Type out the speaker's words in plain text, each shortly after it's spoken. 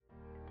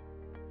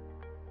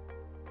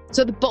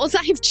So the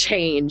bullseye of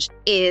change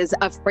is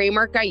a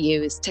framework I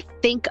use to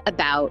think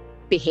about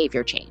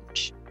behavior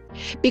change.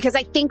 Because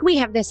I think we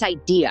have this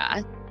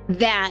idea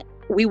that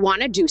we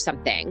want to do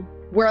something.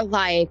 We're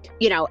like,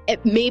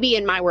 maybe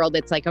in my world,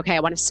 it's like, okay, I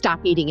want to stop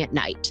eating at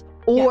night.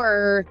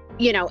 Or,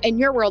 in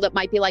your world, it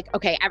might be like,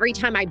 okay, every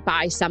time I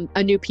buy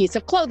a new piece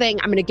of clothing,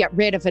 I'm going to get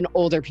rid of an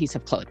older piece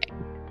of clothing,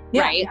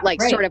 right?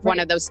 One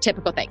of those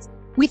typical things.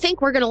 We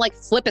think we're going to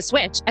flip a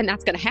switch and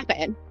that's going to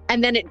happen.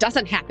 And then it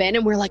doesn't happen.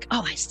 And we're like,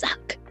 oh, I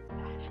suck.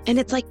 And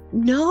it's like,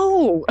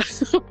 no,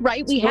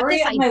 right? We have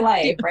this idea. My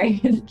life, right?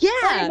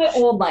 Yeah. My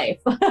old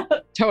life.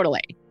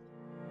 Totally.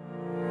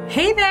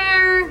 Hey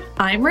there,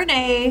 I'm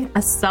Renee,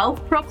 a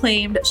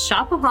self-proclaimed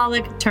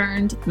shopaholic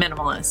turned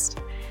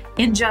minimalist.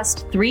 In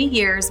just 3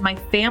 years, my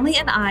family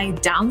and I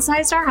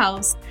downsized our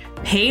house,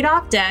 paid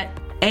off debt,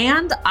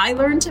 and I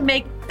learned to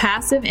make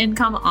passive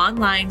income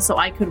online so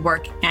I could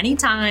work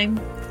anytime,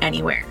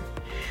 anywhere.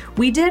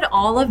 We did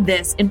all of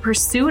this in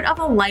pursuit of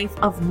a life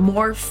of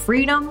more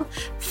freedom,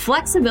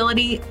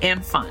 flexibility,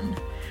 and fun.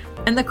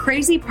 And the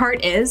crazy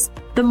part is,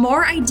 the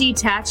more I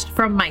detached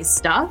from my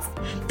stuff,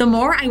 the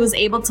more I was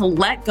able to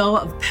let go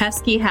of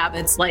pesky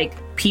habits like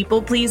people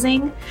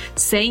pleasing,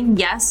 saying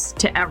yes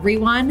to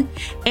everyone,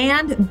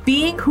 and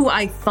being who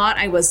I thought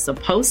I was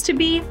supposed to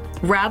be,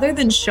 rather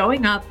than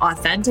showing up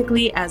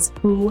authentically as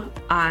who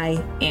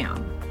I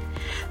am.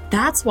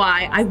 That's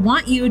why I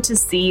want you to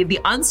see the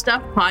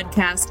Unstuffed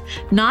podcast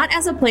not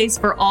as a place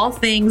for all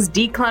things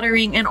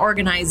decluttering and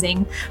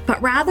organizing,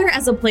 but rather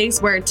as a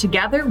place where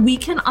together we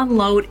can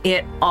unload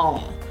it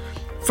all.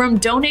 From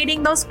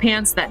donating those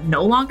pants that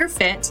no longer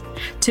fit,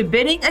 to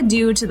bidding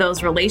adieu to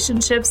those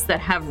relationships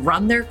that have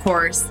run their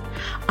course,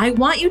 I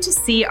want you to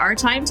see our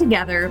time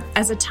together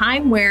as a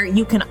time where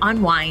you can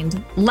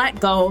unwind, let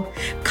go,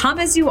 come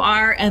as you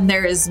are, and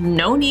there is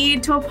no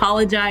need to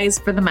apologize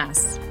for the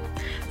mess.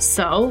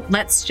 So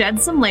let's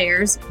shed some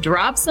layers,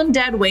 drop some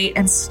dead weight,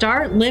 and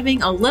start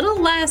living a little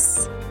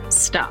less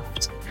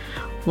stuffed.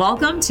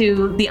 Welcome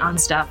to the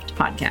Unstuffed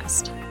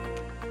podcast.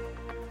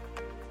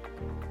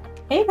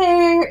 Hey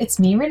there, it's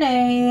me,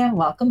 Renee.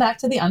 Welcome back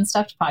to the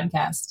Unstuffed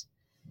podcast.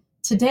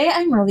 Today,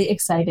 I'm really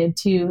excited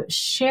to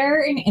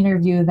share an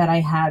interview that I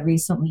had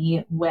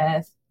recently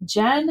with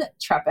Jenn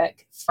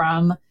Trepeck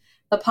from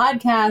the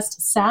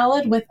podcast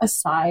Salad with a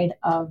Side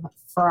of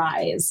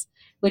Fries,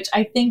 which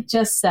I think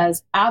just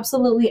says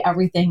absolutely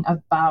everything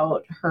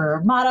about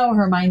her motto,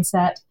 her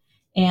mindset,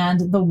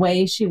 and the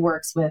way she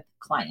works with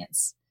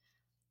clients.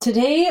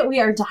 Today, we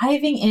are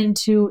diving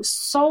into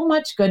so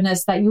much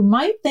goodness that you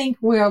might think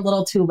we're a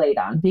little too late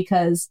on,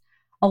 because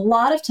a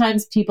lot of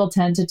times people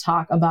tend to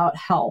talk about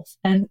health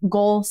and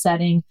goal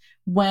setting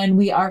when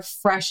we are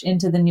fresh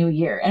into the new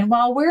year. And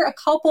while we're a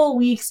couple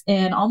weeks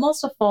in,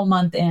 almost a full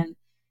month in,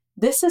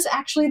 this is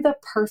actually the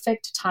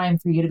perfect time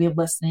for you to be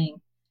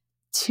listening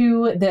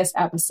to this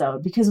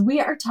episode, because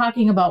we are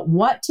talking about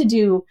what to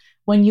do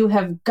when you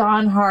have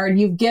gone hard,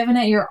 you've given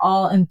it your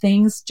all, and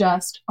things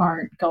just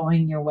aren't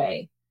going your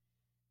way.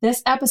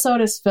 This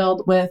episode is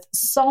filled with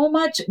so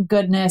much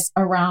goodness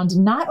around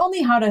not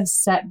only how to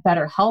set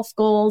better health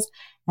goals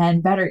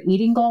and better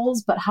eating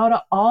goals, but how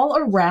to all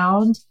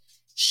around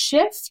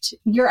shift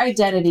your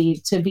identity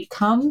to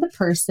become the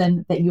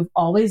person that you've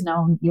always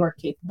known you're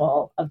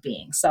capable of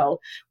being.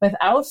 So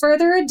without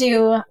further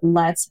ado,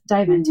 let's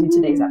dive into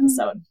today's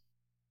episode.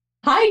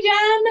 Hi,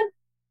 Jenn.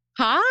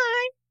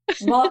 Hi.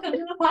 Welcome to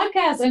the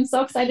podcast. I'm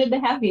so excited to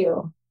have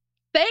you.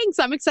 Thanks.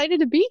 I'm excited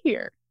to be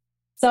here.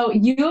 So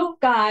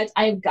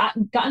I've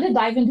gotten to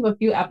dive into a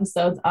few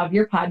episodes of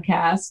your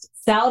podcast,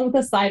 Salad with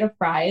a Side of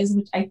Fries,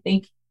 which I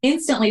think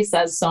instantly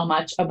says so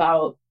much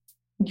about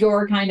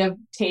your kind of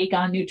take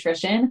on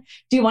nutrition.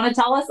 Do you want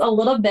to tell us a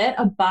little bit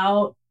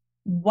about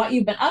what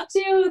you've been up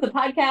to, the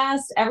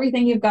podcast,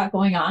 everything you've got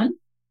going on?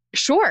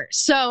 Sure.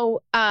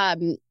 So,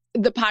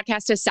 the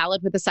podcast is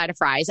Salad with a Side of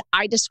Fries.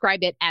 I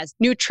describe it as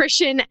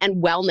nutrition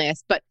and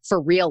wellness, but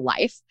for real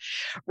life,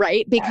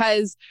 right?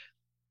 Because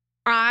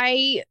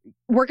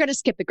we're going to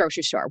skip the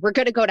grocery store. We're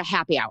going to go to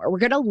happy hour. We're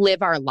going to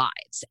live our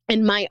lives.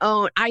 And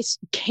I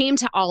came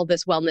to all of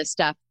this wellness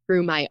stuff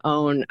through my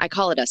own, I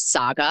call it a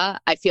saga.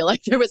 I feel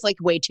like there was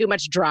way too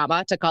much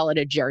drama to call it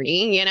a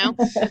journey,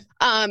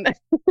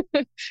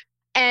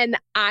 And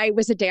I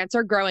was a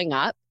dancer growing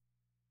up.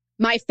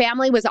 My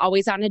family was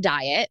always on a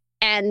diet.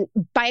 And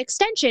by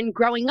extension,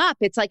 growing up,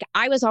 it's like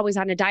I was always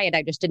on a diet.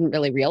 I just didn't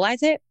really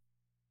realize it.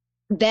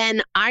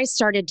 Then I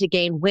started to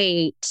gain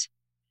weight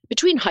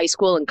between high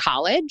school and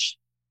college.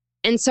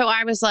 And so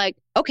I was like,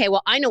 okay,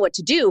 well, I know what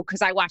to do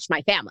because I watched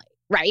my family,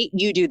 right?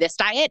 You do this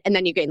diet and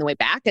then you gain the weight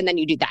back, and then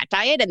you do that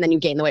diet and then you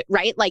gain the weight,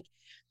 right?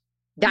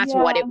 That's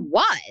what it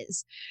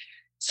was.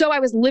 So I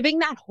was living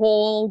that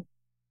whole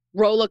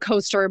roller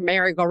coaster,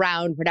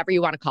 merry-go-round, whatever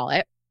you want to call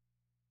it.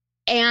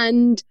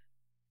 And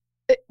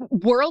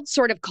worlds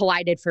sort of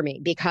collided for me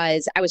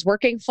because I was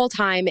working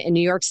full-time in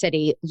New York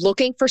City,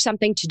 looking for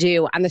something to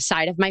do on the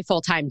side of my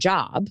full-time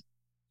job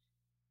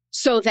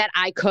so that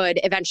I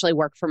could eventually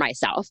work for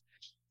myself.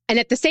 And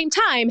at the same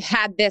time,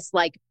 had this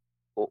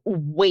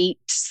weight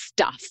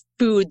stuff,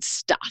 food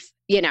stuff,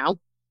 you know,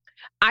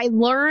 I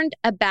learned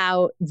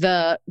about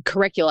the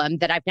curriculum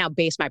that I've now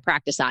based my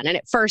practice on. And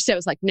at first I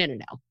was like, no,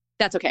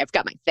 that's okay. I've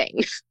got my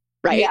thing,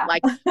 right? Yeah.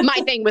 Like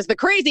my thing was the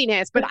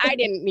craziness, but I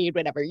didn't need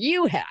whatever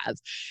you have,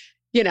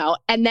 you know?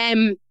 And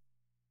then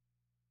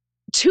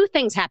two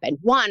things happened.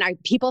 One,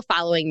 people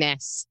following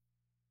this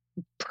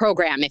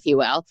program, if you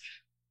will,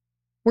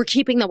 were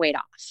keeping the weight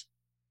off.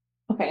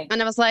 Okay.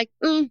 And I was like,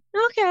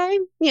 okay,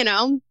 you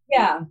know,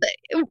 Yeah.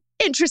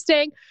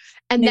 Interesting.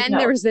 And then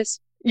there was this,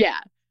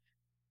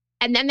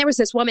 And then there was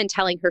this woman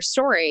telling her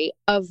story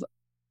of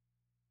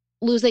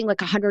losing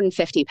like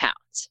 150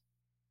 pounds.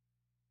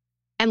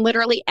 And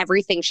literally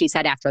everything she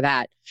said after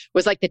that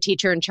was like the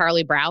teacher in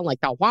Charlie Brown,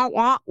 like the wah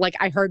wah. Like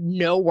I heard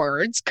no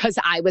words because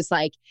I was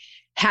like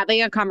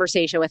having a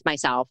conversation with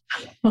myself.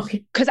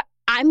 Okay. Because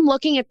I'm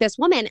looking at this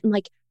woman and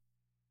like,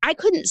 I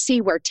couldn't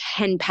see where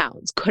 10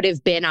 pounds could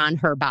have been on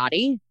her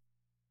body.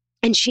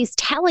 And she's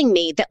telling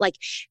me that like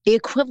the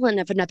equivalent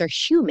of another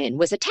human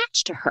was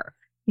attached to her.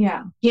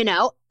 Yeah. You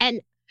know?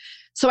 And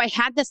so I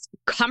had this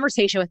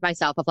conversation with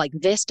myself of like,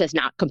 this does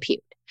not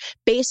compute.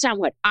 Based on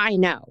what I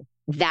know,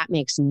 that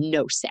makes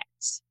no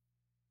sense.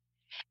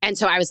 And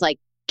so I was like,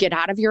 get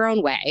out of your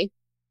own way,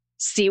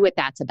 see what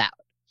that's about.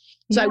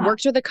 So I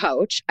worked with a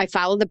coach. I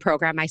followed the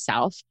program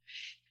myself.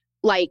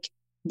 Like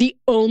the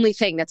only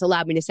thing that's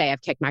allowed me to say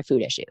I've kicked my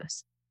food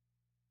issues.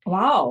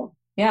 Wow.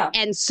 Yeah.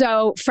 And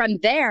so from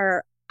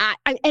there,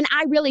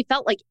 I really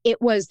felt like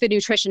it was the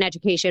nutrition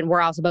education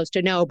we're all supposed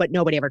to know, but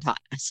nobody ever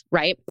taught us,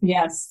 right?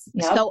 Yes.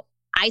 Yep. So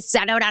I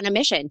set out on a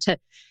mission to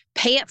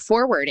pay it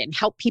forward and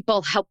help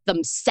people help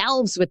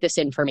themselves with this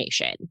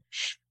information.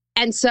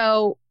 And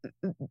so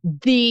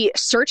the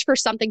search for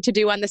something to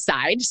do on the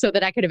side so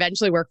that I could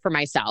eventually work for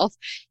myself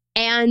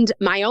and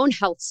my own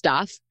health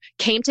stuff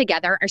came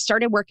together. I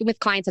started working with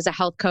clients as a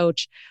health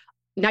coach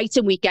nights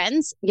and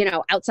weekends, you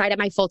know, outside of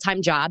my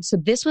full-time job. So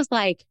this was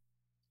like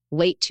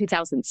late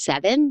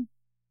 2007.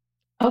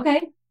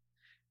 Okay.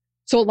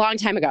 So a long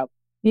time ago.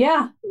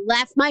 Yeah.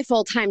 Left my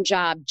full-time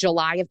job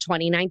July of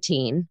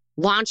 2019,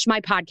 launched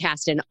my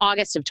podcast in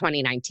August of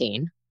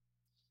 2019.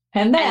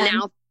 And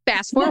now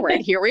fast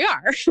forward, here we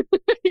are.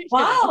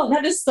 Wow,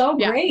 that is so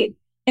great.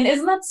 And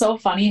isn't that so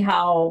funny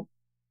how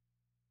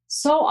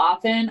so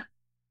often,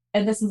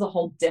 and this is a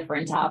whole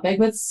different topic,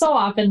 but so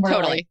often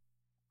we're like,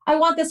 I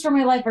want this for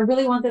my life. I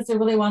really want this. I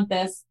really want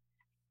this.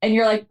 And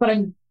you're like,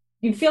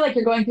 you feel like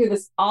you're going through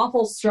this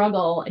awful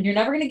struggle and you're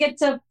never going to get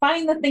to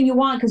find the thing you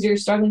want because you're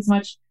struggling so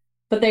much,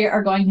 but they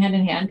are going hand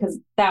in hand. Because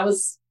that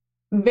was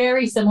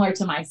very similar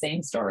to my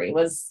same story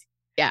was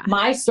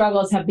my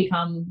struggles have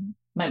become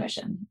my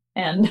mission.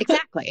 And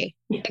exactly.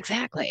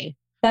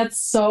 That's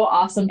so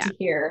awesome to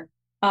hear.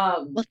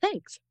 Well,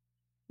 thanks.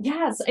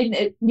 Yes.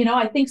 And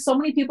I think so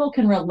many people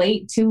can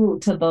relate to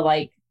the,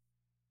 like,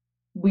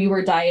 we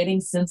were dieting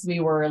since we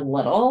were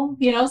little,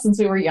 since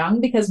we were young,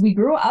 because we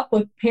grew up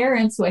with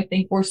parents who I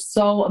think were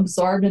so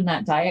absorbed in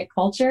that diet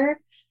culture.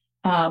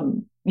 I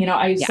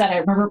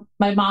remember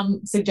my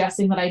mom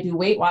suggesting that I do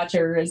Weight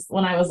Watchers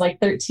when I was like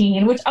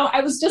 13, which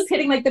I was just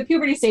hitting like the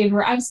puberty stage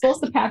where I'm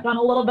supposed to pack on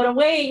a little bit of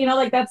weight,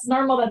 like that's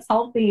normal, that's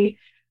healthy.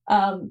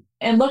 And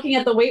looking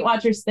at the Weight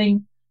Watchers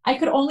thing, I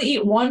could only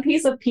eat one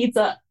piece of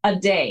pizza a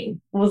day.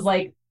 Was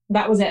like,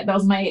 that was it. That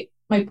was my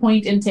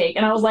point intake.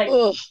 And I was like,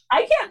 ugh,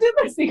 I can't do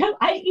this because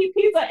I eat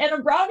pizza and a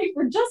brownie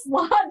for just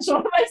lunch.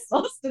 What am I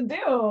supposed to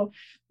do?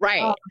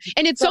 Right.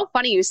 And it's so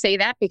funny you say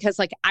that because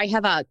like I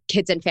have a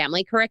kids and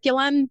family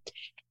curriculum.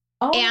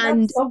 Oh,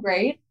 and that's so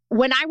great.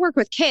 When I work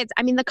with kids,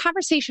 I mean, the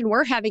conversation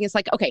we're having is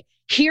like, okay,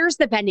 here's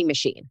the vending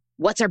machine.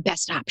 What's our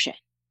best option?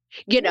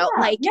 To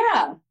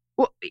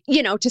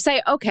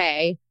say,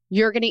 okay,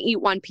 you're going to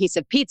eat one piece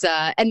of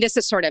pizza. And this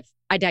is sort of,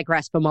 I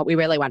digress from what we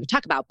really want to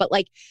talk about, but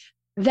like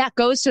that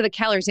goes to the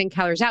calories in,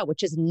 calories out,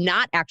 which is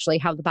not actually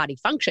how the body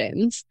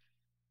functions.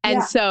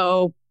 And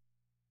so,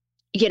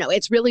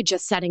 it's really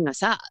just setting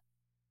us up.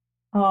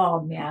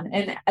 Oh man.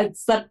 And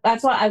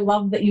that's why I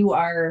love that you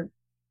are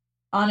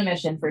on a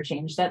mission for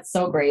change. That's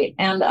so great.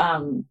 And,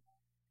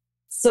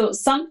 so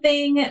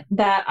something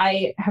that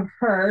I have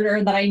heard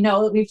or that I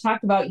know that we've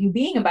talked about you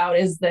being about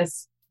is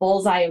this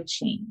bullseye of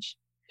change.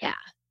 Yeah.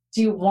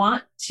 Do you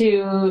want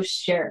to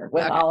share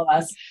with all of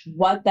us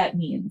what that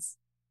means?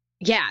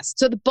 Yes.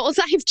 So the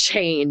bullseye of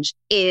change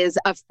is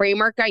a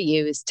framework I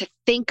use to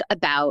think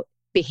about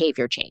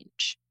behavior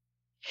change.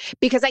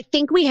 Because I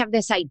think we have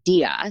this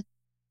idea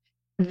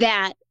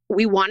that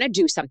we want to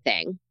do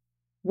something.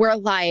 We're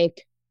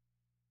like,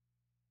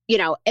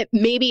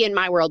 maybe in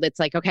my world, it's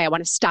like, okay, I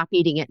want to stop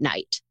eating at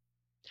night.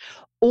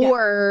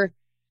 Or,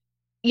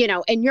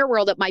 in your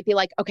world, it might be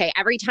like, okay,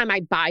 every time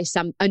I buy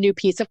a new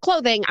piece of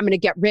clothing, I'm going to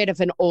get rid of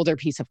an older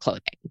piece of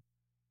clothing.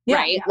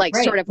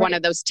 One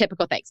of those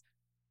typical things.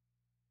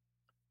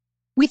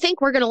 We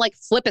think we're going to like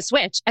flip a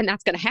switch and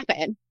that's going to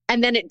happen.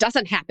 And then it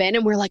doesn't happen.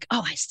 And we're like,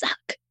 oh, I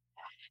suck.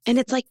 And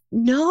it's like,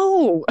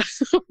 no,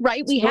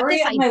 right? We have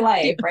this idea. My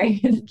life, right?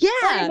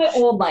 Yeah. My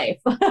old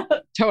life.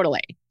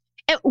 Totally.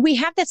 And we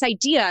have this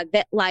idea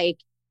that like,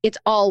 it's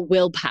all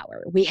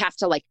willpower. We have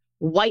to like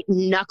white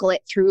knuckle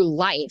it through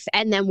life.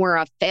 And then we're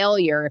a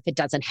failure if it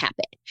doesn't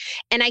happen.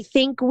 And I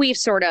think we've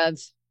sort of,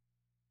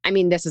 I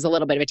mean, this is a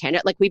little bit of a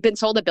tangent. Like we've been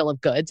sold a bill of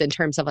goods in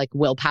terms of like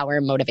willpower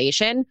and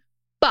motivation.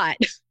 But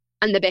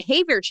on the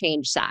behavior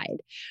change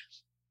side,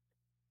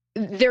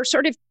 there's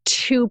sort of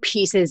two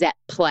pieces at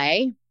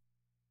play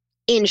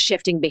in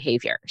shifting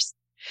behaviors.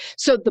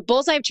 So the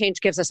bullseye of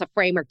change gives us a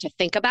framework to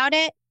think about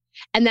it.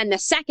 And then the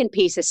second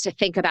piece is to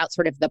think about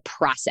sort of the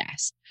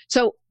process.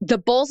 So the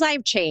bullseye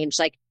of change,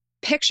 like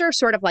picture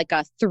sort of like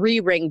a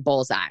 3-ring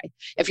bullseye.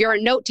 If you're a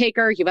note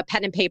taker, you have a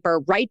pen and paper,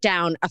 write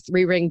down a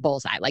 3-ring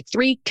bullseye, like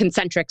 3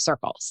 concentric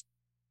circles.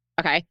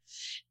 Okay.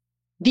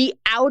 The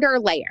outer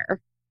layer,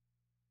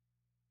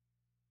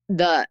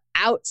 the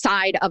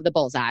outside of the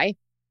bullseye,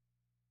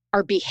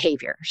 are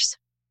behaviors.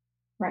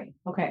 Right.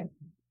 Okay.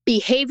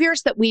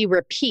 Behaviors that we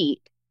repeat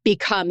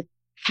become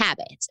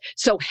habits.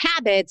 So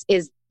habits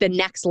is the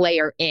next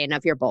layer in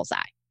of your bullseye.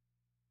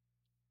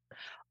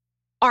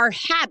 Our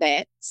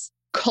habits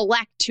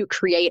collect to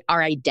create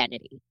our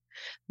identity.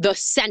 The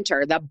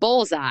center, the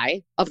bullseye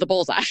of the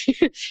bullseye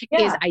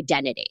is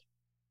identity.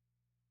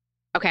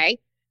 Okay.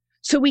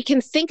 So we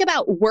can think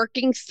about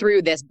working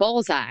through this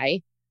bullseye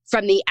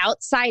from the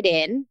outside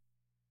in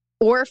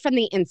or from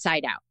the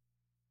inside out.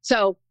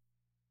 So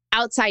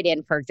outside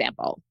in, for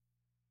example,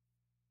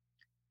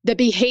 the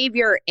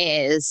behavior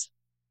is,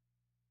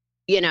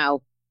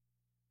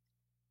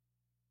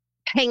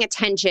 paying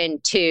attention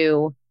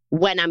to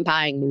when I'm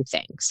buying new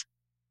things,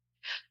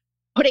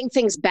 putting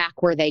things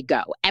back where they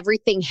go.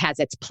 Everything has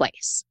its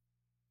place,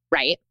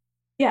 right?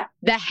 Yeah.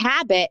 The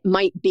habit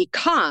might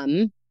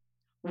become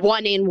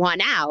one in, one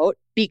out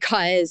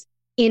because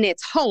in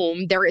its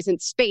home, there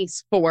isn't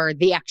space for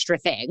the extra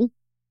thing,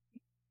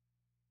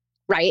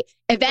 right?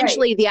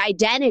 Eventually, the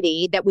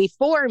identity that we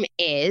form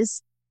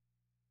is,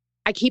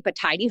 I keep a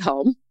tidy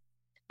home.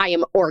 I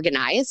am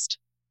organized.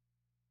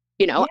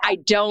 I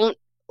don't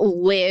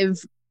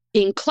live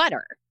in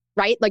clutter,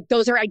 right? Like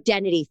those are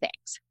identity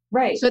things.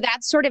 Right. So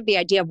that's sort of the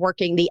idea of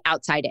working the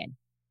outside in.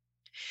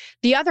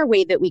 The other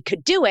way that we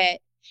could do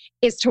it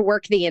is to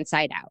work the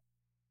inside out.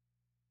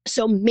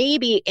 So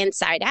maybe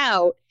inside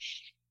out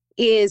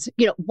is,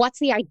 what's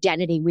the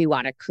identity we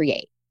want to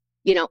create?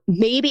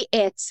 Maybe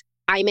it's,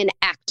 I'm an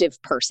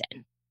active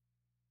person.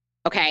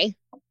 Okay.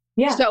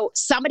 Yeah. So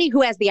somebody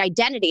who has the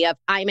identity of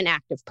I'm an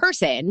active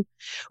person,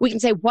 we can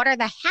say, what are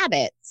the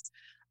habits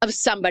of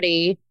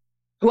somebody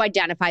who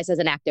identifies as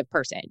an active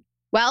person?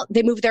 Well,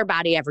 they move their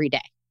body every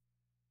day.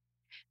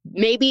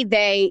 Maybe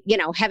they,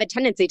 have a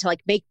tendency to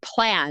like make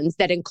plans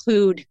that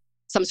include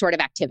some sort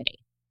of activity.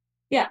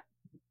 Yeah.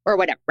 Or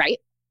whatever, right?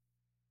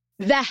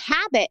 The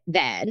habit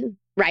then,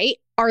 right,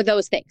 are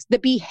those things. The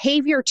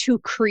behavior to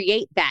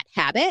create that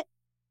habit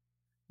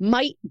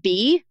might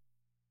be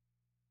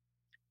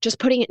just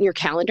putting it in your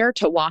calendar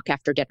to walk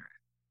after dinner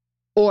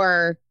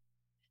or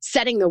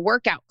setting the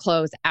workout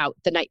clothes out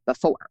the night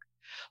before.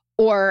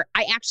 Or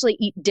I actually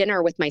eat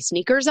dinner with my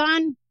sneakers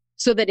on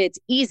so that it's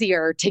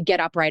easier to get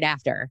up right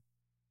after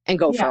and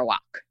go for a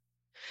walk.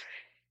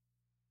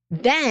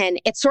 Then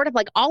it's sort of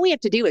like all we have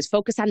to do is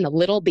focus on the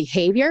little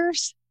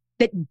behaviors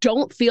that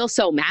don't feel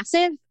so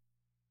massive.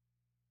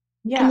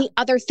 Yeah. And the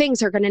other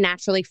things are going to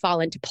naturally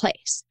fall into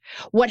place.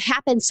 What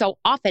happens so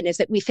often is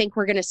that we think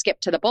we're going to skip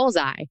to the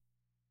bullseye.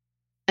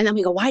 And then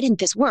we go, why didn't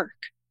this work?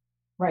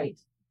 Right.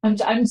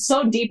 I'm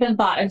so deep in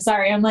thought. I'm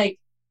sorry. I'm like,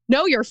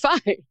 no, you're fine.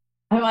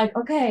 I'm like,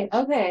 okay.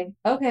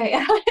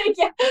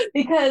 Yeah,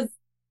 because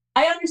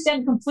I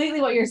understand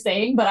completely what you're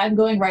saying, but I'm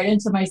going right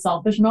into my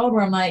selfish mode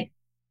where I'm like,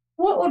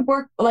 what would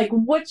work? Like,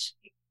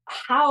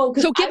 how?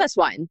 So give us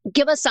one.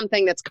 Give us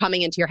something that's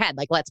coming into your head.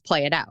 Like, let's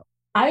play it out.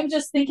 I'm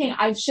just thinking,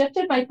 I've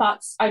shifted my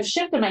thoughts. I've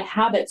shifted my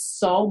habits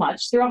so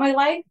much throughout my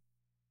life.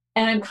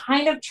 And I'm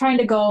kind of trying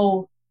to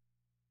go,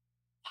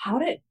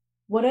 did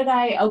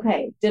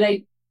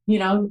I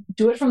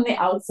do it from the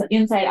outside,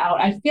 inside out?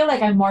 I feel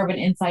like I'm more of an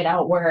inside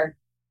out where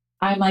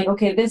I'm like,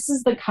 okay, this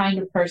is the kind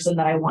of person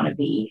that I want to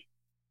be.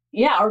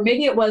 Yeah. Or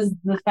maybe it was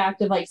the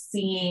fact of like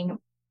seeing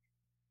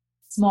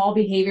small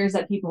behaviors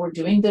that people were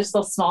doing. They're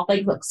still small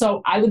things.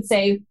 So I would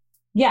say,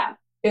 yeah,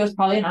 it was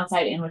probably an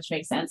outside in, which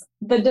makes sense.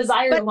 The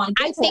desire to want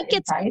to I think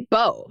it's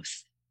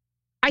both.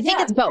 I think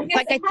it's both.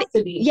 Like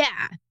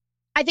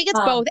I think it's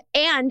both.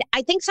 And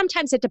I think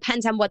sometimes it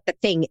depends on what the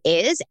thing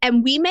is.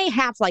 And we may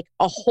have like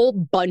a whole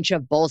bunch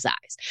of bullseyes.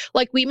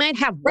 Like we might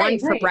have one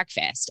for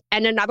breakfast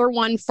and another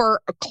one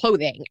for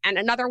clothing and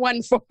another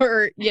one for,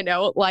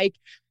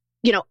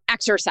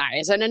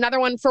 exercise and another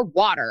one for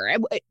water,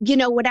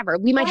 whatever.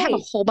 We might have a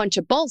whole bunch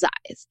of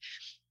bullseyes.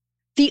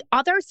 The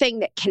other thing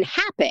that can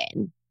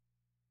happen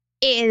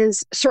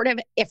is sort of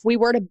if we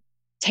were to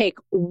take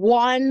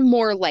one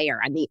more layer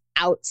on the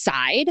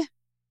outside,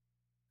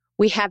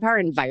 we have our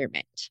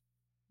environment.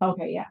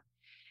 Okay, yeah.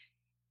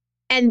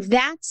 And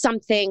that's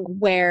something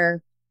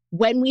where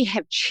when we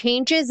have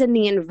changes in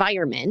the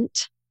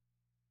environment,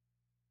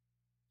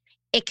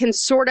 it can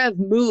sort of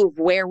move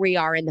where we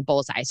are in the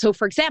bullseye. So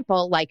for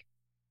example, like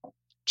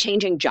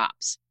changing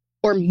jobs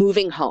or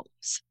moving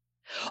homes.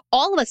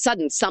 all of a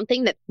sudden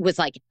something that was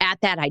like at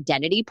that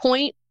identity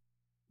point,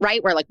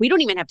 right? Where like, we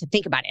don't even have to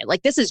think about it.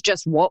 Like, this is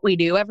just what we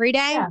do every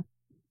day. Yeah.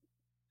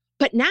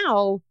 But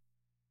now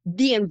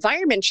the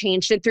environment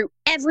changed and threw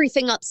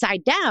everything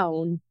upside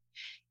down.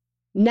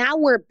 Now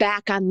we're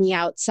back on the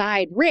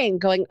outside ring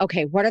going,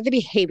 okay, what are the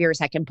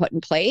behaviors I can put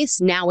in place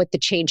now with the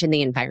change in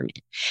the environment?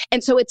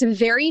 And so it's a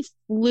very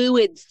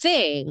fluid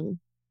thing,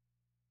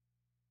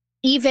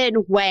 even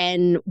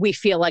when we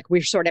feel like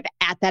we're sort of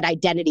at that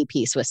identity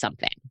piece with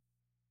something.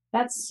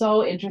 That's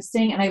so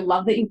interesting. And I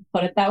love that you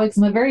put it that way because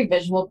I'm a very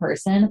visual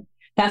person.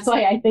 That's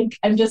why I think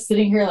I'm just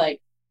sitting here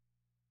like,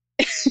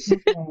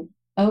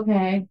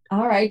 okay,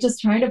 all right, just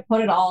trying to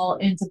put it all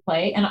into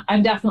play. And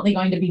I'm definitely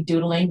going to be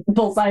doodling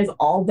full size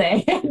all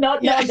day. No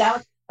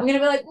doubt. I'm going to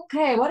be like,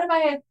 okay, what am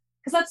I?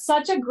 Because that's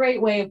such a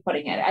great way of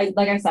putting it.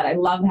 Like I said, I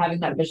love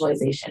having that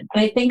visualization.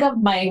 And I think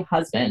of my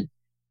husband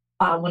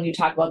when you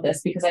talk about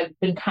this, because I've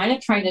been kind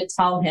of trying to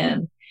tell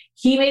him,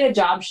 he made a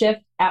job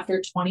shift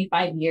after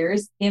 25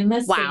 years in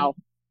the same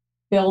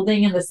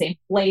building, in the same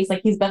place.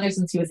 Like, he's been there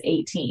since he was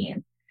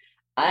 18.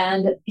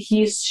 And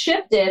he's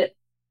shifted.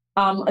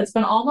 It's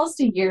been almost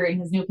a year in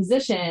his new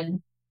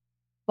position,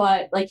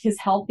 but like his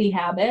healthy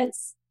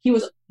habits, he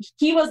was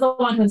the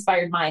one who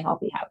inspired my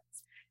healthy habits.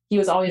 He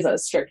was always a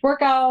strict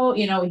workout,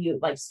 he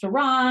likes to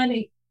run.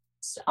 He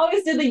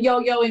always did the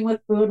yo-yoing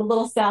with food, a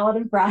little salad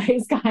and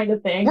fries kind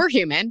of thing. We're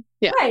human.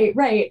 Yeah.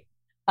 Right.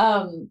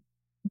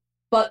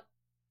 But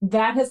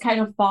that has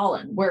kind of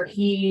fallen where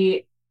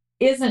he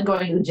isn't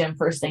going to the gym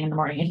first thing in the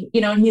morning.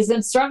 And he's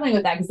been struggling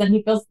with that because then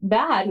he feels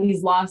bad.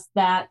 He's lost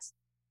that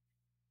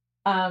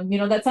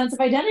that sense of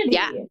identity.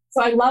 Yeah.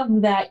 So I love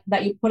that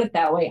you put it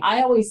that way.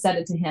 I always said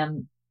it to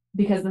him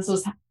because this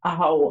was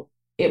how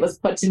it was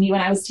put to me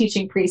when I was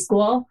teaching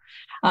preschool.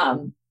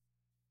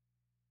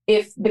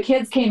 If the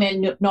kids came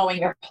in knowing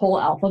their whole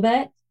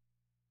alphabet,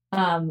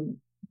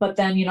 but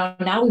then,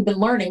 now we've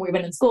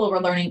been in school, we're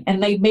learning,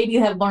 and they maybe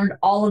have learned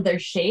all of their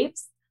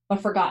shapes,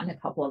 but forgotten a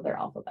couple of their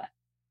alphabet,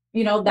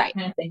 that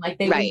kind of thing.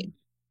 Like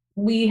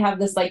we have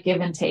this like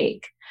give and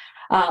take.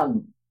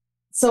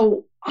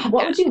 So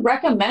what would you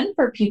recommend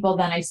for people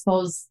then? I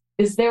suppose,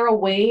 is there a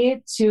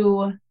way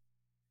to,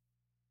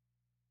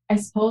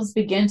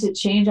 begin to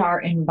change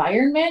our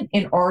environment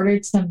in order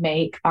to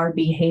make our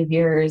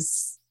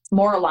behaviors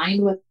more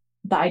aligned with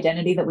the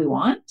identity that we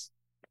want?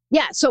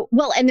 Yeah. So,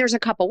 and there's a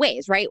couple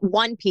ways, right?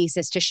 One piece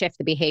is to shift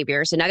the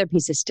behaviors. Another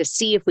piece is to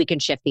see if we can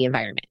shift the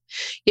environment.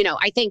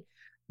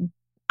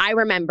 I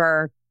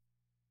remember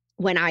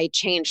when I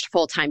changed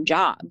full-time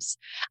jobs,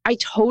 I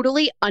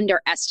totally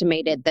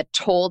underestimated the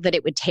toll that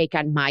it would take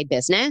on my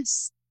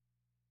business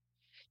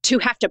to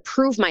have to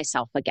prove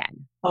myself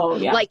again. Oh,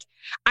 yeah. Like,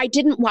 I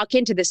didn't walk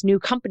into this new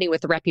company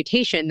with the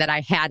reputation that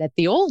I had at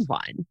the old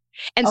one.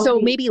 And so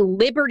maybe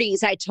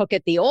liberties I took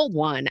at the old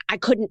one, I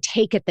couldn't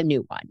take at the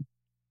new one.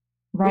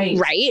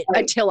 Right.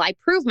 Until I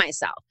prove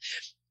myself.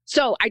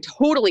 So I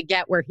totally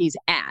get where he's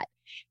at.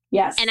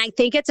 Yes. And I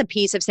think it's a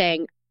piece of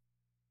saying,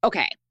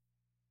 okay,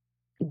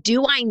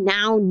 do I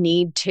now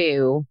need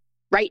to,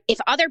 right? If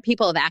other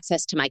people have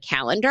access to my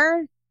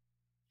calendar,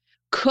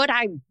 could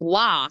I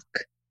block,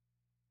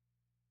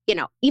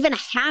 even a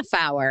half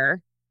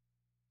hour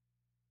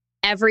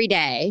every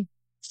day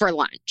for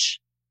lunch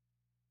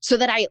so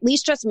that I at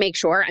least just make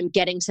sure I'm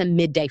getting some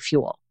midday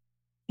fuel?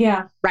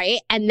 Yeah. Right.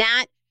 And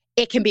that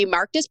it can be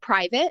marked as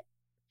private,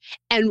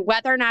 and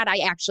whether or not I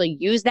actually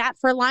use that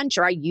for lunch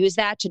or I use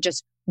that to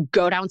just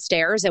go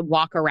downstairs and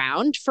walk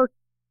around for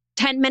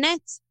 10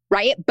 minutes.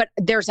 Right. But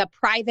there's a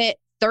private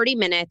 30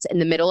 minutes in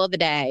the middle of the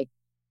day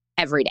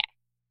every day.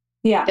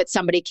 Yeah. That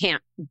somebody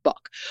can't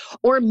book.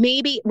 Or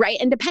maybe, right.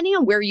 And depending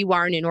on where you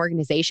are in an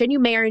organization, you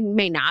may or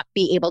may not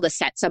be able to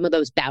set some of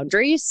those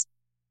boundaries.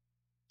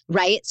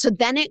 Right. So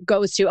then it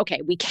goes to,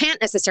 okay, we can't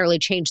necessarily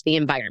change the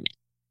environment.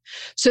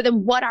 So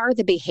then what are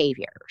the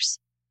behaviors?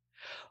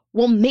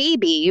 Well,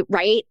 maybe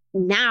right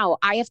now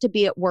I have to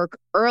be at work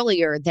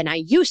earlier than I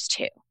used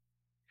to,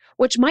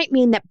 which might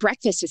mean that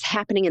breakfast is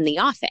happening in the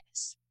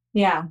office.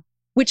 Yeah.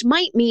 Which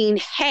might mean,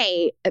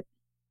 hey,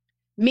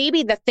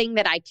 maybe the thing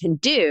that I can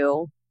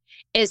do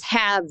is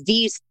have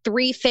these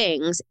 3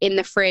 things in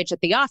the fridge at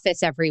the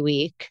office every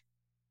week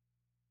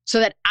so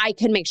that I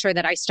can make sure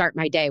that I start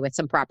my day with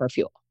some proper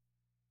fuel.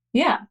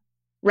 Yeah.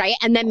 Right.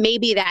 And then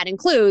maybe that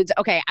includes,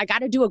 okay, I got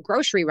to do a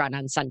grocery run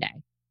on Sunday.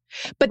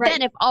 But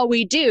then if all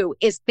we do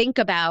is think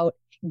about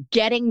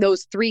getting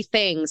those 3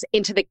 things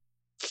into the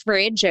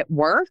fridge at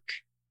work,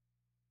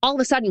 all of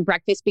a sudden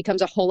breakfast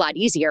becomes a whole lot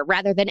easier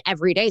rather than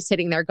every day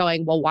sitting there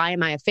going, well, why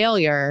am I a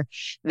failure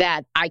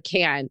that I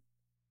can't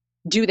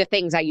do the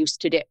things I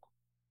used to do?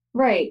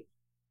 Right.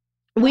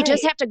 We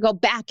just have to go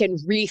back and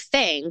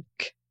rethink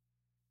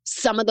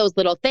some of those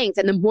little things.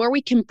 And the more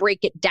we can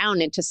break it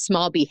down into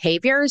small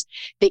behaviors,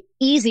 the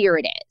easier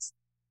it is.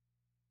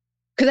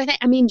 Because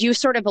you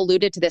sort of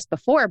alluded to this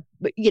before,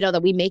 but,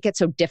 that we make it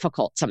so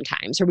difficult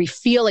sometimes, or we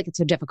feel like it's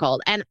so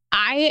difficult. And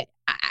I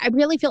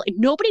really feel like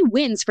nobody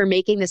wins for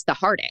making this the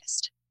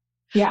hardest.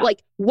 Yeah.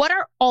 Like, what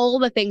are all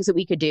the things that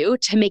we could do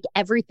to make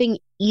everything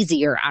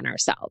easier on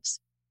ourselves?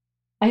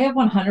 I have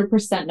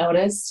 100%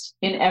 noticed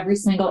in every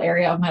single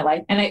area of my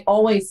life. And I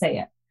always say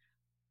it.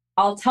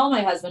 I'll tell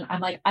my husband,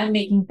 I'm like, I'm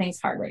making things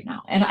hard right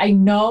now. And I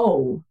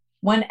know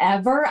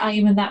whenever I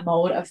am in that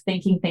mode of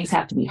thinking things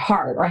have to be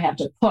hard or I have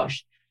to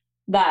push,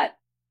 that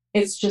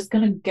it's just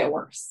going to get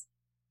worse.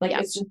 Like,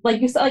 it's just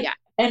like you said, like,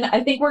 and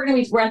I think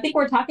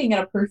we're talking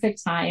at a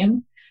perfect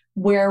time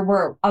where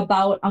we're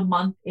about a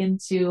month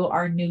into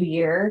our new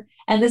year.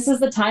 And this is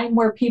the time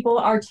where people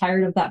are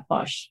tired of that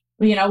push.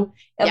 You know,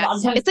 a lot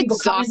of times it's people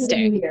exhausting. come into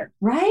the new year,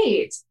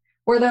 right?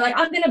 Where they're like,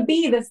 I'm going to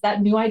be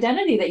that new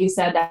identity that you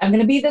said, that I'm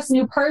going to be this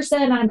new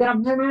person. And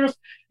I'm going to,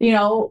 you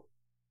know,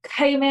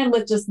 came in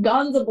with just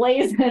guns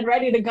ablaze and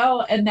ready to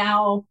go. And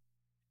now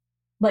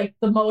like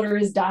the motor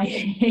is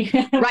dying.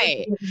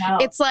 Right.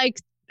 It's like,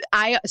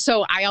 I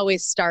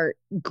always start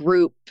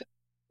group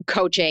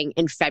coaching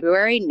in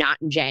February, not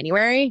in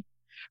January,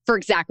 for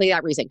exactly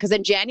that reason. Because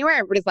in January,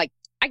 everybody's like,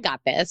 I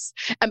got this.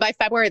 And by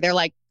February, they're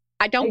like,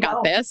 I don't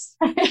got this.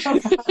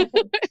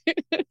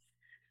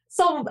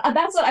 So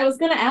that's what I was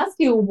going to ask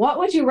you. What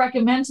would you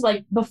recommend to,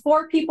 like,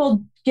 before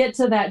people get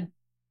to that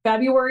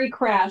February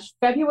crash?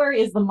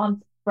 February is the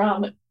month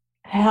from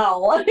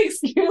hell.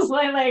 Excuse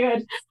my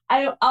language.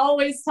 I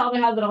always tell my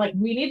husband, I'm like,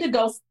 we need to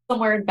go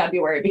somewhere in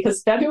February,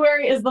 because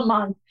February is the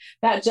month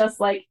that just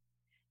like,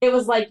 it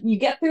was like you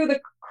get through the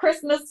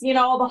Christmas, you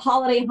know, the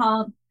holiday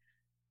hump.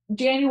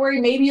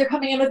 January, maybe you're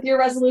coming in with your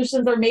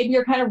resolutions, or maybe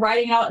you're kind of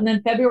writing out. And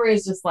then February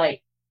is just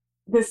like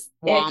this.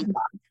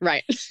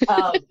 Right.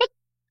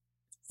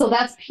 So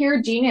that's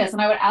pure genius.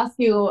 And I would ask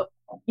you,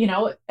 you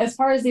know, as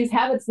far as these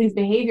habits, these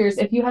behaviors,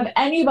 if you have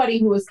anybody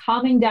who is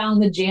calming down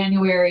the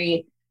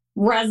January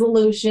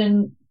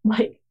resolution,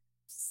 like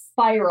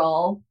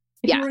spiral,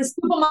 if you were to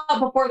scoop them up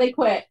before they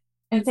quit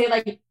and say,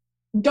 like,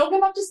 don't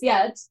give up just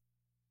yet.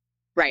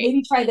 Right.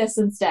 Maybe try this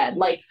instead.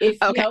 Like if,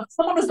 you know, if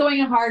someone was going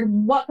in hard,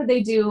 what could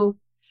they do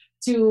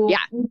to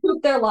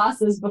recoup their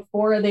losses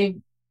before they've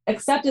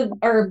accepted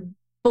or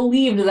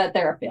believed that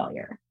they're a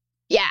failure?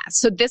 Yeah.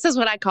 So this is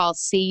what I call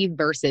C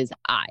versus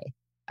I.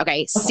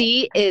 Okay.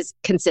 C is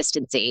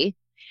consistency.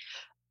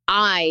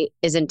 I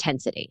is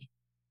intensity.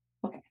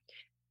 Okay.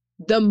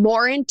 The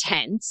more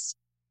intense,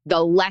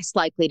 the less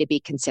likely to be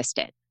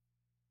consistent.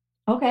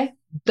 Okay.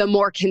 The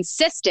more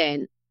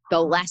consistent, the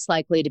less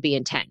likely to be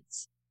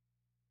intense.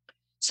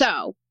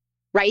 So,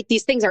 right,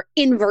 these things are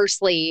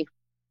inversely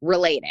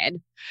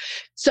related.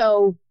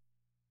 So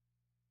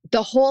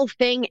the whole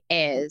thing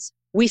is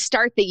we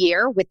start the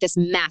year with this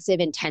massive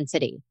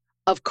intensity.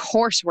 Of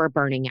course, we're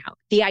burning out.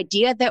 The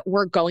idea that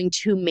we're going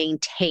to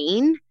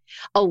maintain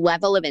a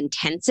level of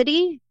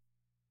intensity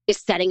is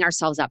setting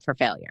ourselves up for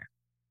failure,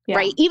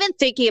 right? Even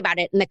thinking about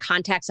it in the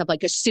context of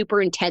like a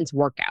super intense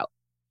workout,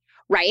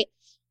 right?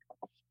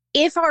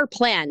 If our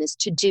plan is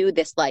to do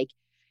this like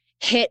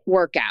HIIT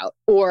workout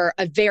or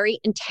a very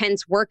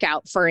intense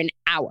workout for an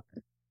hour,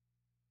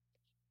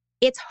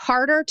 it's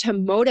harder to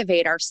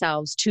motivate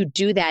ourselves to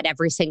do that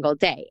every single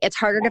day. It's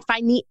harder to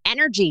find the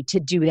energy to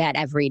do that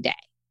every day.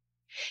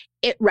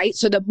 Right?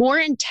 So the more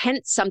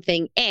intense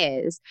something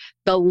is,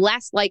 the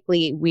less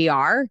likely we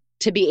are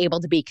to be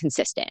able to be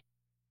consistent.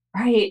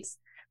 Right.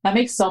 That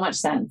makes so much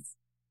sense.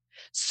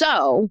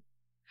 So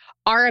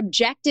our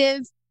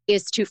objective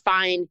is to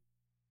find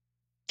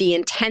the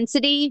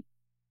intensity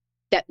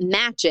that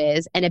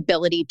matches an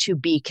ability to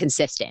be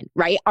consistent,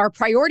 right? Our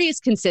priority is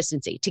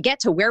consistency. To get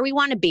to where we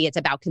want to be, it's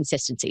about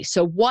consistency.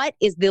 So what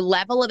is the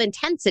level of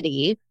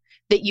intensity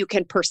that you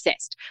can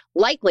persist?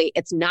 Likely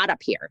it's not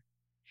up here.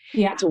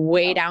 Yeah. It's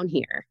way down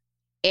here.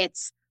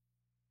 It's,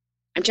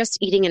 I'm just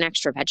eating an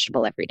extra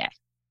vegetable every day.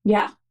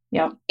 Yeah.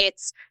 Yeah.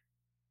 It's,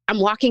 I'm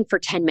walking for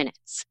 10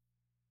 minutes.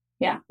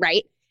 Yeah.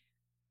 Right?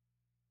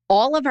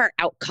 All of our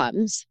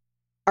outcomes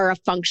are a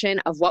function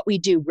of what we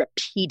do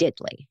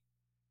repeatedly.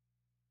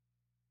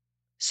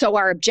 So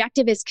our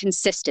objective is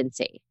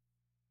consistency.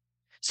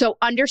 So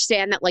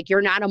understand that like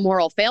you're not a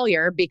moral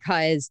failure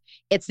because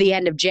it's the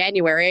end of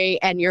January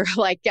and you're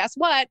like, guess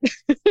what?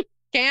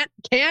 Can't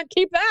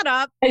keep that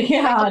up.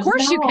 Yeah, of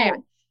course you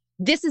can.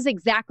 This is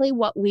exactly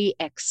what we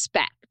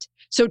expect.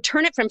 So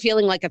turn it from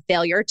feeling like a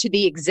failure to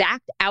the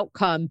exact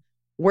outcome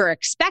we're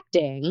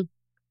expecting.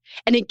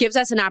 And it gives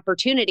us an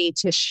opportunity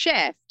to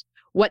shift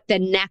what the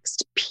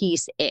next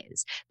piece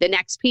is. The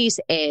next piece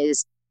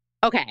is,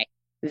 okay,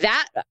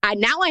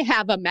 now I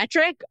have a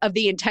metric of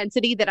the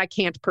intensity that I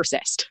can't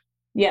persist.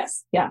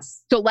 Yes.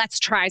 Yes. So let's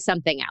try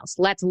something else.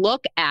 Let's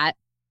look at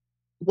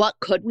what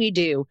could we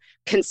do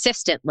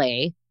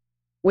consistently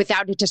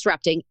without it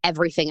disrupting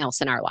everything else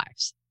in our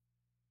lives.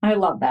 I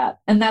love that.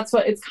 And that's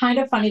what, it's kind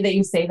of funny that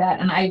you say that.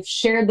 And I've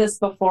shared this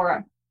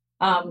before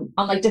on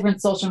like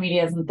different social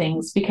medias and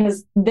things,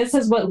 because this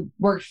is what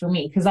worked for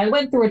me. Because I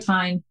went through a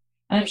time,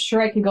 and I'm sure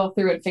I could go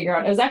through it and figure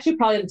out, it was actually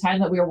probably the time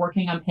that we were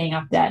working on paying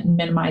off debt and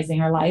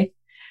minimizing our life,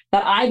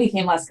 that I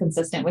became less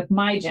consistent with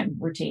my gym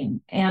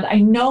routine. And I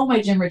know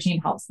my gym routine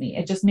helps me.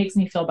 It just makes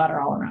me feel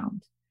better all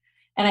around.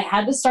 And I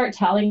had to start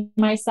telling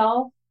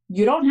myself,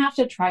 you don't have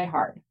to try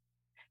hard.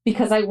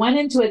 because I went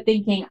into it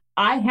thinking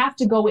I have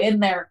to go in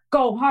there,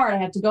 go hard. I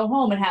have to go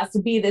home. It has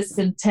to be this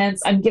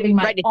intense. I'm giving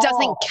my right. It all.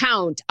 doesn't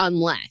count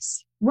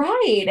unless.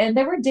 Right. And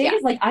there were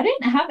days like I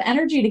didn't have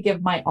energy to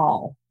give my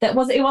all. It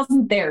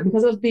wasn't there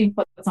because it was being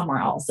put somewhere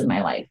else in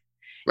my life.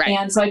 Right.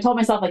 And so I told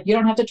myself, like, you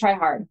don't have to try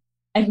hard.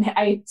 And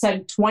I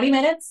said 20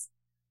 minutes.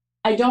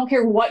 I don't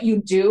care what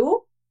you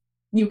do.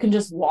 You can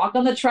just walk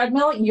on the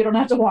treadmill. You don't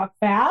have to walk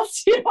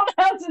fast. You don't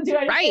have to do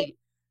anything. Right.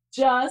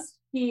 Just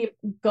keep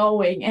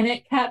going. And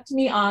it kept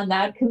me on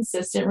that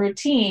consistent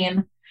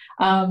routine.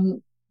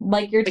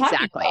 Like you're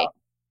talking about.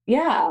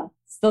 Yeah.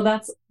 So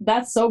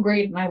that's so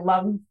great. And I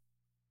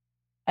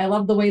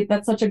love the way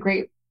that's such a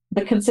great,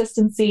 the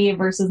consistency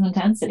versus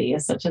intensity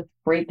is such a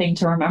great thing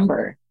to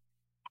remember.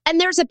 And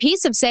there's a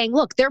piece of saying,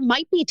 look, there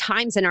might be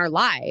times in our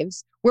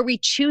lives where we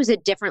choose a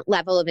different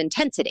level of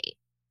intensity.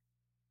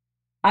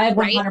 I have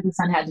 100%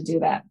 had to do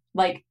that.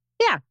 Like,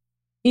 yeah,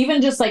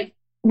 even just like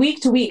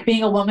week to week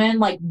being a woman,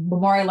 like the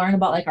more I learn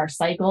about like our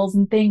cycles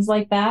and things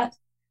like that,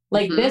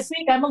 like this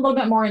week, I'm a little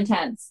bit more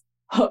intense.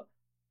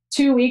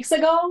 2 weeks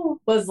ago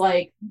was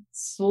like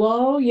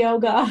slow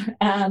yoga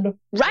and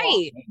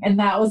walking, and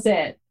that was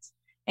it.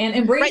 And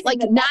embracing like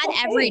not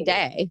every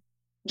day.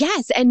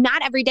 Yes. And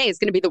not every day is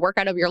going to be the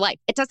workout of your life.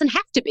 It doesn't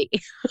have to be.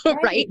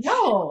 Right.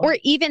 No. Or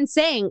even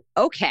saying,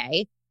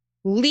 okay,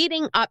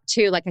 leading up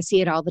to, like I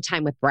see it all the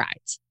time with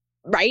brides,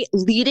 right?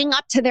 Leading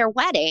up to their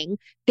wedding,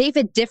 they have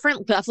a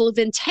different level of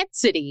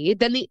intensity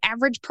than the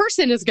average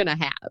person is going to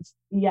have.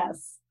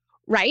 Yes.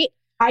 Right.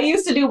 I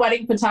used to do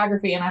wedding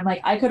photography and I'm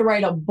like, I could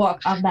write a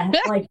book on that,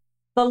 like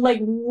the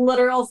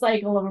literal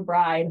cycle of a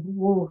bride.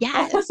 Woo.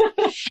 Yes.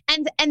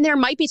 And there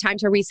might be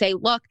times where we say,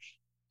 look,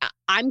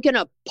 I'm going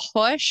to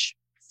push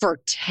for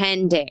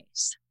 10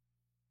 days.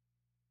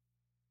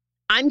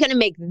 I'm going to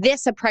make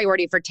this a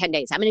priority for 10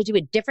 days. I'm going to do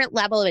a different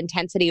level of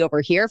intensity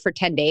over here for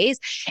 10 days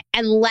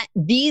and let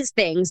these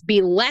things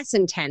be less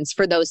intense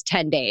for those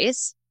 10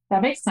 days.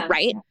 That makes sense.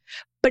 Right?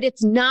 But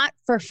it's not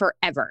for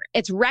forever.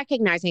 It's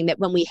recognizing that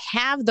when we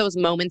have those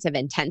moments of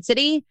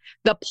intensity,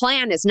 the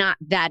plan is not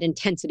that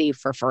intensity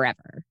for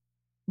forever.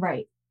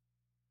 Right.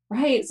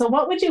 Right. So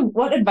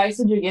what advice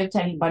would you give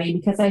to anybody?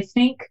 Because I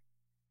think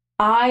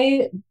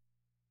I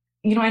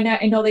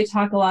know they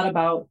talk a lot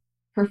about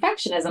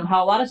perfectionism,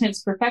 how a lot of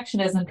times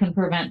perfectionism can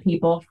prevent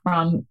people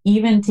from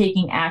even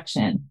taking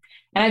action.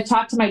 And I've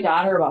talked to my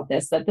daughter about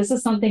this, that this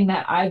is something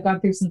that I've gone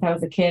through since I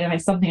was a kid, and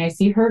it's something I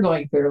see her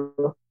going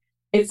through.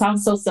 It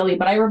sounds so silly,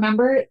 but I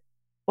remember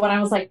when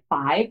I was like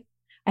 5,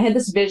 I had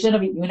this vision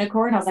of a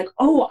unicorn. I was like,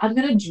 oh, I'm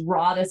going to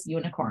draw this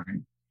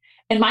unicorn.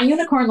 And my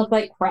unicorn looked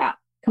like crap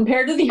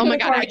compared to the unicorn. Oh my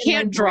God, I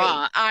can't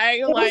draw.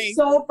 It was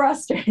so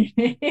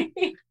frustrating.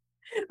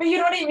 But you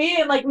know what I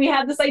mean? Like we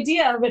had this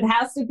idea of it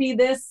has to be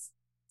this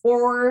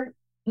or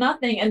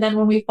nothing. And then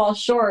when we fall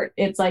short,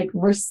 it's like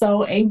we're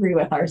so angry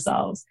with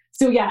ourselves.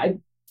 So yeah,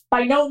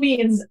 by no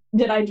means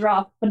did I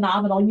draw a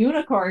phenomenal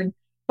unicorn,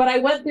 but I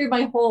went through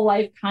my whole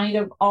life kind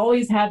of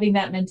always having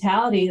that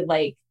mentality,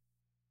 like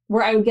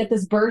where I would get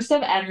this burst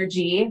of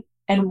energy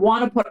and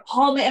want to put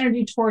all my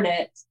energy toward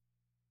it.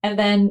 And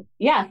then,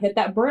 hit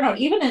that burnout,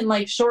 even in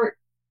like short,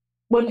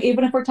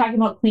 even if we're talking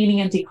about cleaning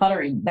and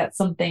decluttering, that's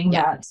something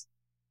that,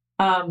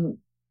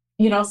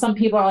 some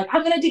people are like,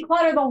 I'm going to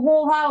declutter the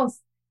whole house.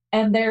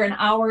 And they're an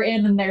hour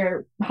in and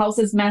their house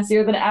is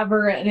messier than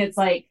ever. And it's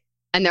like,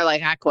 and they're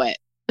like, I quit.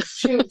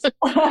 Shoot,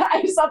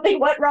 something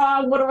went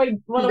wrong. What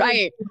do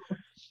I do?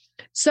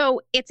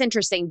 So it's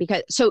interesting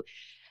because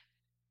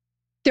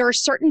there are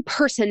certain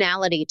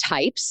personality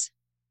types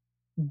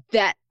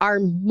that are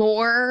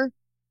more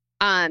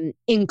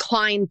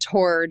inclined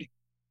toward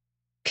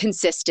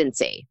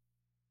consistency,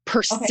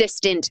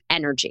 persistent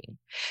energy.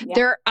 Yeah.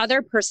 There are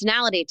other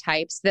personality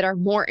types that are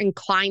more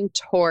inclined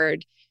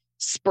toward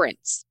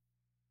sprints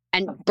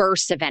and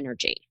bursts of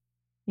energy.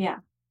 Yeah.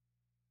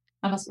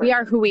 We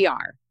are who we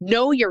are.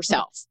 Know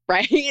yourself,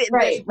 right?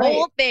 This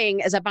whole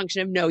thing is a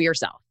function of know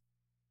yourself.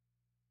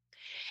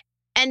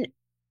 And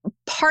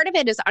part of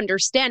it is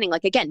understanding,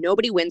 like, again,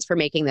 nobody wins for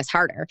making this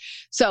harder.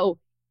 So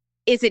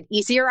is it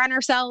easier on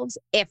ourselves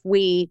if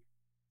we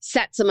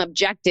set some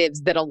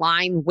objectives that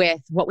align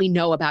with what we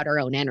know about our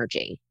own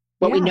energy,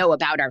 what we know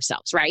about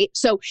ourselves, right?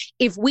 So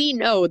if we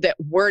know that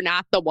we're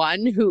not the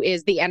one who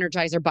is the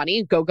Energizer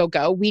Bunny, go, go,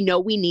 go, we know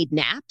we need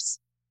naps.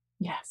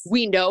 Yes.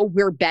 We know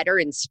we're better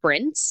in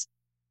sprints.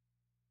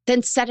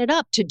 Then set it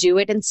up to do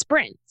it in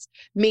sprints.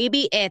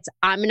 Maybe it's,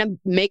 I'm going to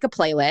make a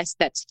playlist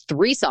that's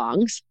 3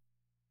 songs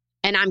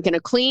and I'm going to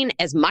clean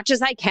as much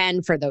as I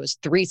can for those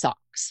 3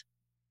 songs.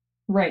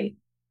 Right.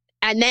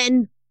 And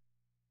then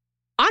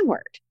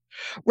onward,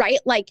 right?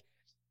 Like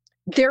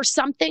there's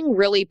something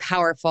really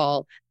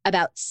powerful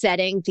about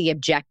setting the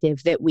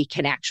objective that we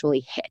can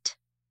actually hit.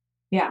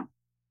 Yeah.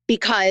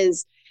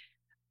 Because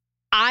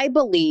I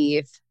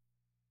believe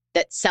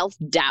that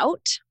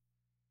self-doubt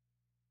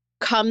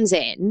comes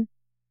in,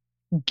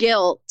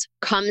 guilt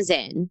comes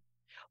in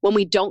when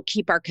we don't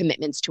keep our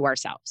commitments to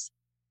ourselves.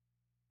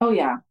 Oh,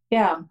 yeah.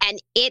 Yeah. And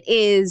it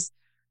is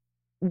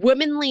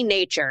womanly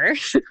nature,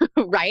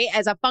 right?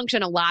 As a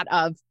function, a lot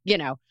of,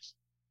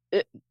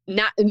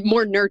 not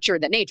more nurture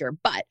than nature,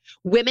 but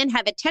women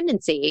have a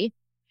tendency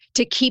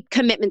to keep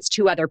commitments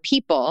to other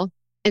people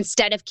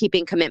instead of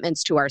keeping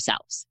commitments to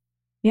ourselves.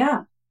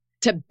 Yeah.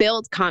 To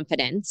build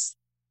confidence,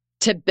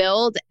 to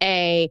build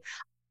I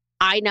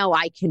know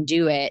I can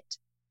do it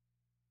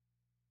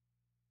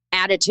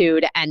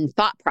attitude and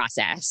thought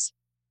process,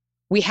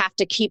 we have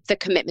to keep the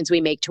commitments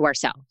we make to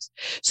ourselves.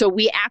 So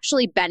we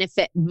actually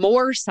benefit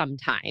more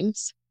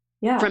sometimes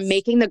from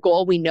making the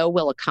goal we know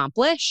we'll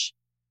accomplish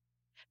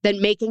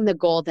than making the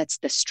goal that's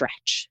the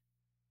stretch.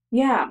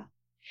 Yeah.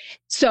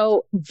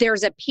 So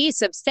there's a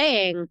piece of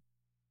saying,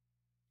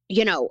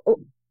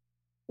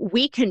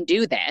 we can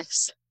do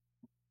this.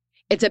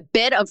 It's a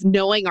bit of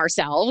knowing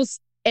ourselves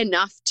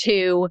enough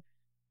to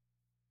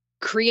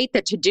create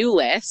the to-do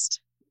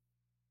list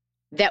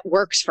that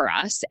works for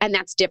us. And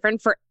that's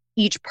different for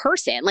each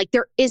person. Like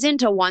there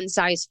isn't a one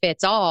size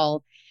fits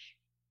all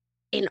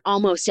in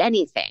almost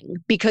anything,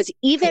 because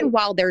even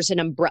while there's an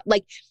umbrella,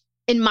 like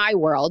in my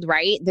world,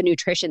 right? The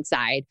nutrition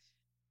side,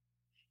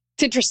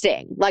 it's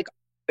interesting. Like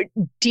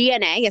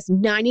DNA is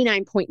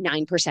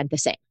 99.9% the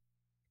same.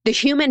 The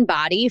human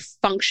body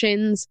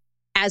functions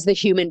as the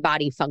human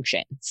body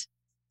functions,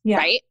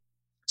 right?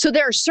 So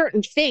there are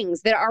certain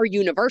things that are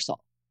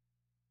universal.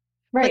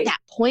 But that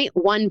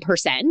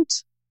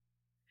 0.1%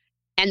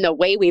 and the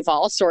way we've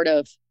all sort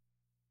of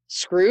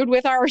screwed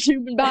with our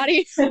human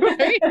body,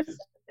 right?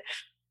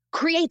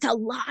 Creates a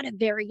lot of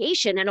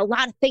variation and a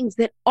lot of things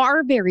that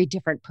are very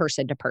different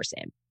person to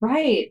person.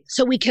 Right.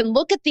 So we can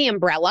look at the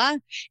umbrella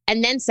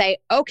and then say,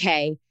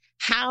 okay,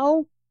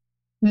 how,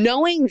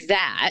 knowing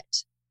that,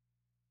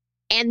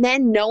 and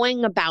then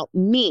knowing about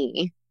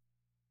me,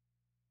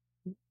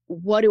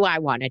 what do I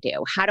want to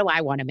do? How do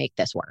I want to make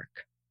this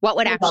work? What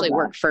would actually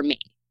work for me?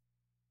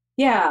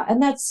 Yeah.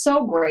 And that's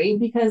so great,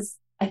 because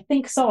I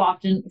think so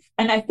often,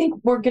 and I think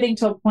we're getting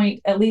to a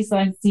point, at least that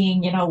I'm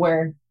seeing,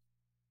 where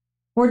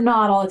we're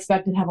not all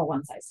expected to have a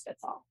one size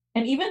fits all.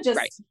 And even just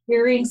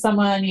hearing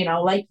someone,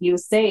 like you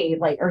say,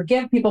 or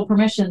give people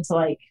permission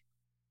to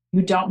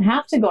you don't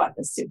have to go at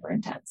this super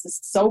intense. It's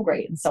so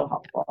great and so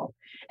helpful.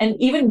 And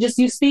even just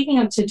you speaking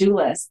of to-do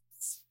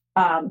lists,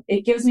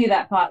 it gives me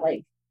that thought,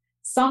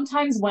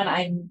 sometimes when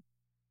I'm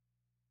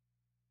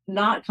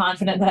not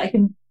confident that I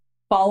can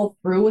follow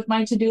through with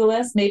my to-do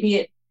list,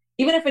 maybe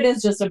even if it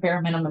is just a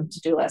bare minimum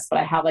to-do list, but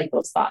I have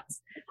those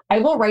thoughts, I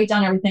will write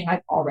down everything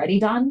I've already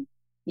done.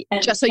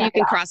 And just so you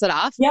can cross it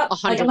off? Yep.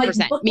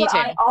 100%. Look Me what too.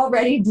 I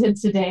already did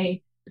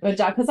today. Good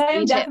job. Because I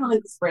am definitely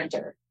the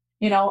sprinter.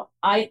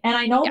 I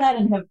know that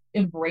and have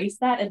embraced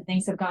that, and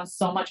things have gone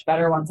so much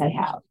better once I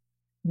have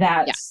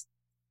that.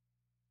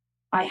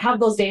 I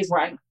have those days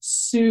where I'm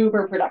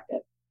super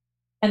productive.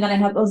 And then I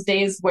have those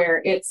days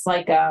where it's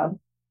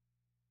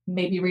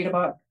maybe read a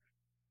book,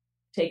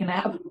 take a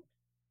nap,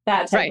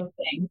 that type of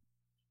thing.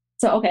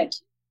 So, okay.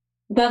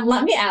 Then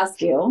let me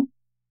ask you.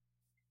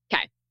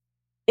 Okay.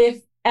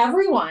 If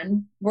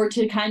everyone were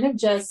to kind of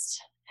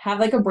just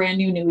have a brand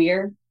new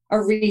year, a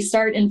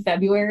restart in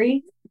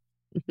February,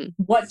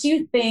 what do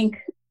you think,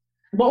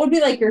 what would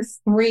be your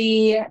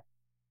 3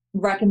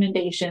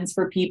 recommendations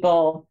for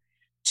people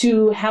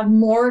to have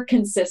more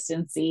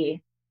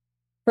consistency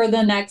for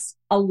the next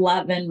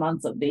 11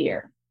 months of the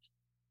year?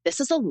 This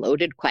is a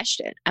loaded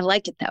question. I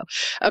like it though.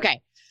 Okay.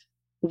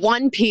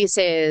 One piece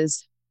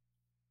is,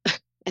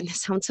 and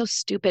this sounds so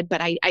stupid,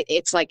 but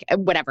it's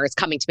whatever, it's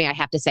coming to me. I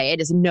have to say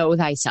it is know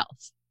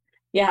thyself.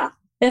 Yeah.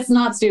 It's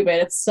not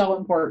stupid. It's so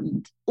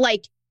important.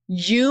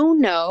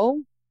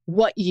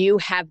 What you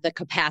have the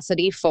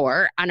capacity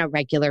for on a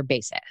regular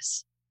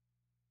basis.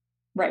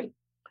 Right.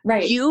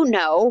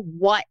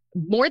 What,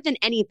 more than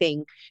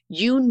anything,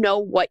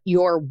 what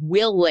you're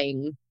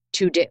willing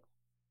to do.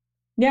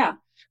 Yeah.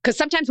 Because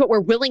sometimes what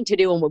we're willing to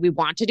do and what we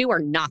want to do are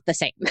not the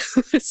same.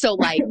 So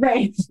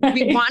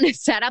we want to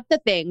set up the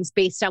things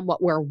based on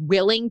what we're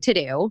willing to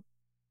do,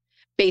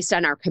 based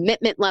on our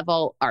commitment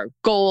level, our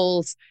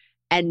goals,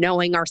 and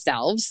knowing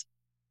ourselves.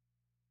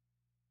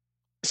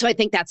 So I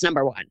think that's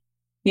number 1.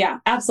 Yeah,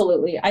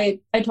 absolutely. I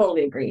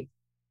totally agree.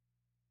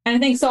 And I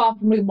think so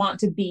often we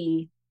want to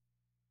be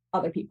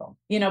other people.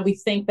 We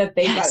think that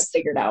they've got it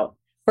figured out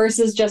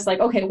versus just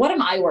okay, what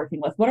am I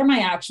working with? What are my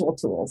actual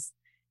tools?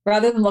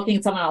 Rather than looking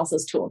at someone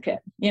else's toolkit,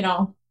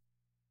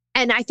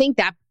 And I think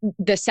that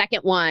the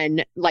second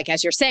one,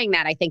 as you're saying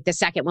that, I think the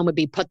second one would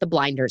be put the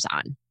blinders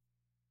on.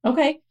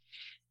 Okay.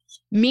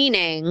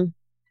 Meaning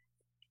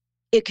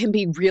it can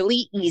be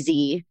really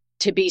easy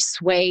to be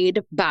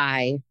swayed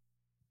by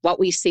what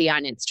we see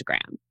on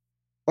Instagram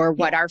or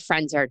what our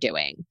friends are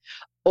doing,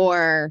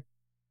 or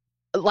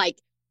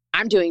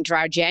I'm doing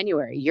dry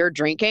January. You're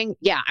drinking?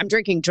 Yeah, I'm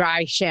drinking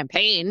dry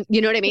champagne. You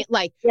know what I mean?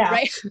 Right?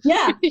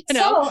 Yeah.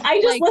 So I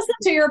just listened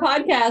to your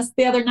podcast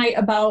the other night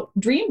about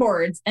dream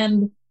boards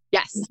and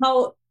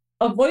how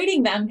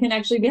avoiding them can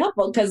actually be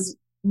helpful, because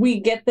we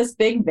get this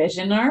big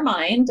vision in our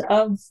mind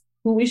of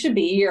who we should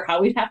be or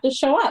how we'd have to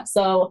show up.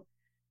 So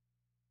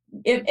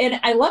and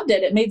I loved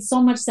it. It made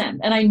so much sense.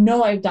 And I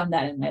know I've done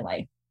that in my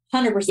life.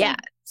 100%. Yeah.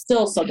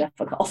 Still so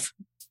difficult.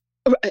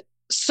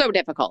 So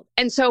difficult.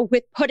 And so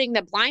with putting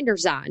the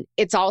blinders on,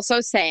 it's also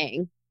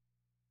saying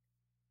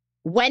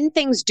when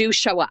things do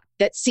show up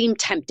that seem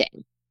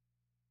tempting,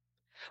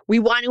 we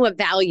want to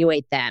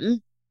evaluate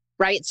them,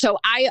 right? So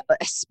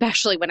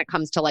especially when it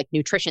comes to like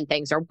nutrition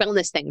things or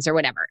wellness things or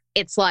whatever,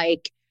 it's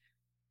like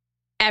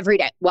every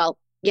day, well,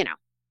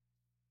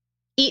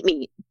 eat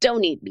meat,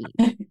 don't eat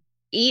meat,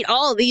 eat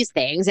all these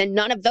things and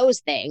none of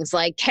those things,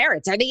 like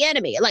carrots are the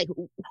enemy. Like,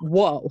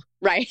 whoa,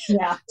 right?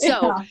 Yeah.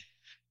 So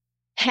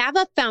have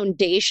a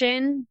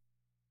foundation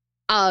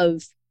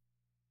of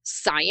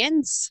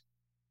science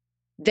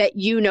that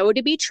you know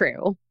to be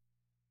true.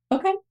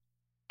 Okay.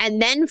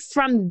 And then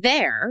from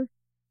there,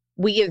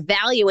 we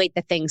evaluate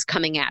the things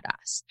coming at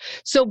us.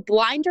 So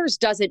blinders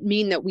doesn't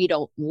mean that we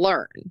don't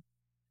learn.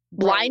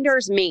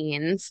 Blinders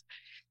means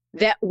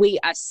that we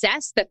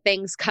assess the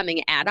things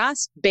coming at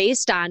us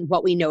based on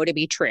what we know to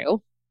be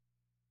true.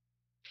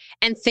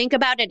 And think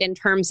about it in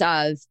terms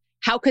of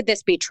how could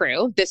this be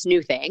true, this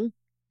new thing?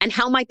 And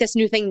how might this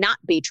new thing not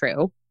be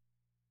true?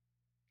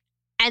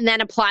 And then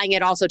applying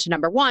it also to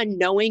number one,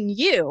 knowing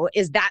you,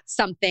 is that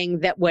something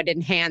that would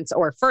enhance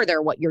or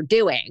further what you're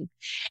doing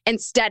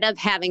instead of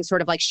having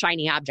sort of like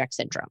shiny object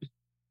syndrome?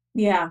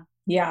 Yeah.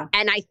 Yeah.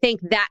 And I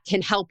think that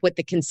can help with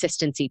the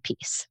consistency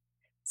piece.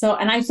 So,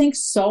 and I think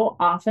so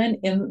often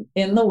in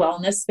the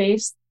wellness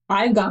space,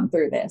 I've gone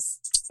through this.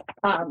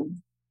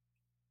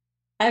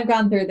 I've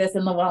gone through this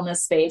in the wellness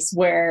space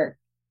where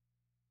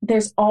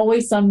there's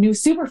always some new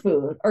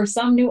superfood or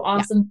some new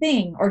awesome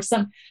thing or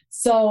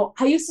so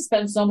I used to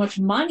spend so much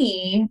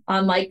money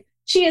on like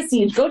chia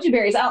seeds, goji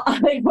berries,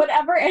 like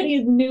whatever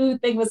any new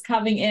thing was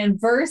coming in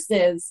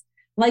versus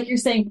like you're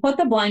saying, put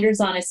the blinders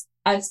on,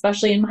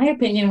 especially in my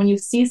opinion, when you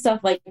see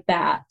stuff like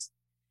that,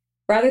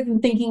 rather than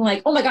thinking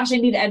like, oh my gosh, I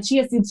need to add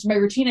chia seeds to my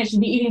routine. I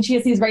should be eating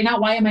chia seeds right now.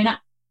 Why am I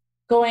not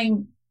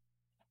going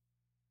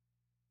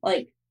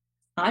like,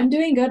 I'm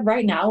doing good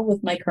right now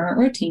with my current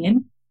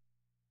routine.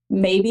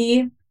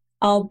 Maybe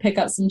I'll pick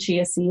up some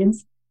chia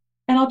seeds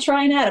and I'll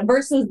try and add it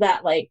versus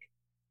that, like,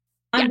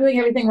 I'm doing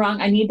everything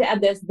wrong. I need to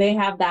add this. They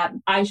have that.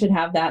 I should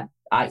have that.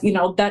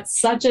 That's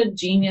such a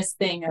genius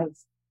thing of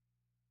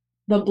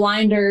the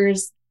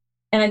blinders.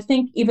 And I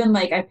think even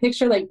like, I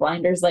picture like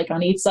blinders, like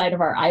on each side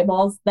of our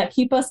eyeballs that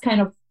keep us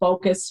kind of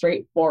focused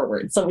straight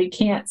forward. So we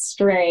can't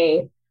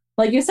stray,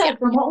 like you said,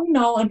 from what we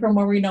know and from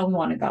where we know we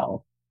want to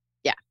go.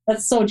 Yeah.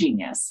 That's so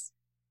genius.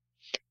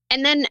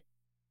 And then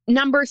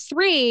number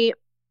 3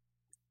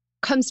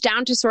 comes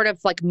down to sort of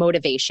like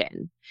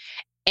motivation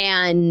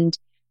and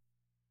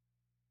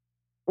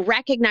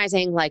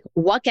recognizing like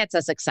what gets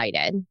us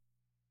excited,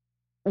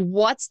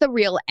 what's the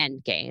real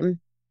end game,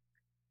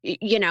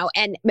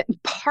 and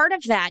part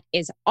of that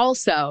is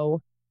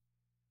also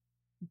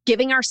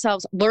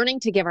learning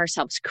to give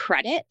ourselves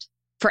credit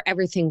for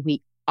everything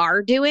we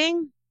are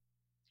doing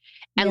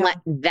and let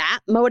that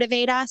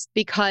motivate us,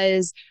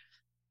 because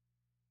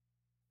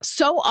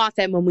so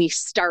often when we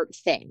start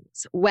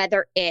things,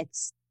 whether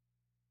it's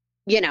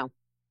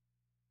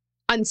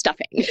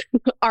unstuffing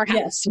our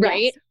house,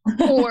 right?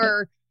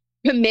 Or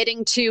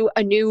committing to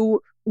a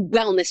new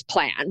wellness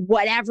plan,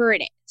 whatever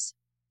it is.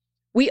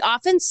 We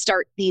often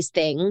start these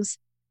things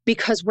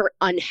because we're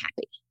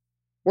unhappy.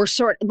 We're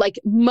sort of like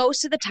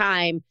most of the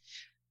time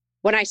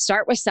when I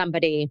start with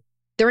somebody,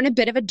 they're in a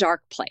bit of a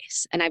dark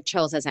place. And I've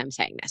chills as I'm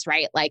saying this,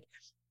 right? Like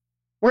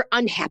we're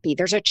unhappy.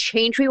 There's a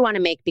change we want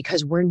to make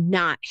because we're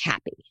not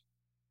happy.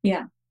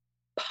 Yeah.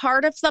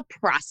 Part of the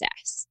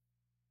process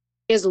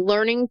is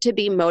learning to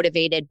be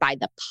motivated by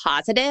the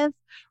positive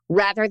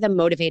rather than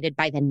motivated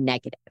by the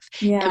negative.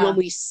 Yeah. And when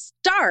we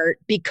start,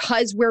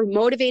 because we're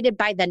motivated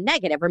by the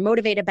negative, we're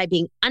motivated by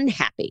being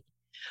unhappy.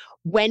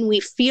 When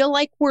we feel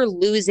like we're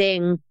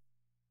losing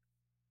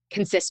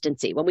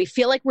consistency, when we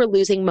feel like we're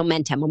losing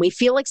momentum, when we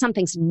feel like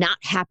something's not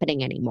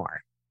happening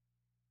anymore,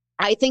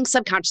 I think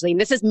subconsciously, and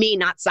this is me,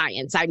 not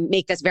science. I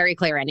make this very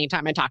clear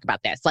anytime I talk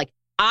about this. Like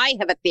I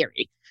have a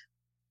theory,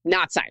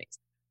 not science.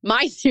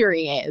 My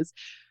theory is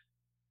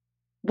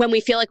when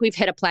we feel like we've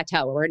hit a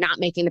plateau or we're not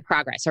making the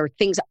progress or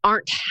things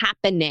aren't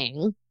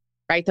happening,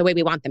 right, the way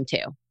we want them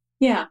to.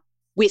 Yeah.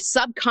 We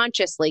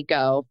subconsciously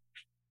go,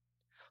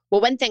 well,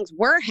 when things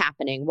were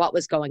happening, what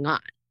was going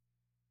on?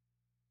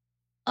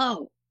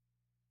 Oh,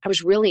 I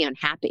was really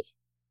unhappy.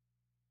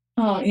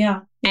 Oh,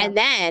 yeah. And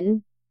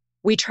then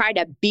we try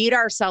to beat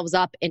ourselves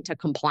up into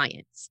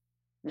compliance.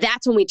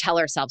 That's when we tell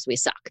ourselves we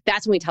suck.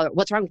 That's when we tell her,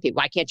 what's wrong with you?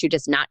 Why can't you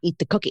just not eat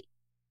the cookie?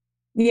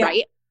 Yeah.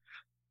 Right?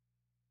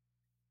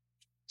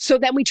 So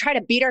then we try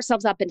to beat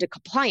ourselves up into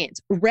compliance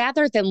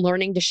rather than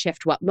learning to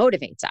shift what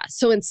motivates us.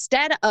 So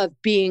instead of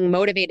being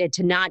motivated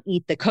to not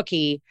eat the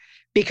cookie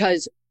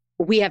because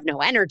we have no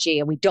energy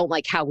and we don't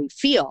like how we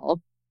feel,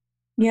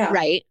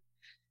 right?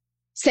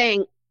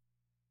 Saying,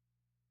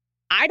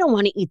 I don't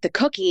want to eat the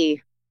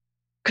cookie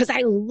because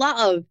I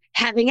love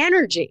having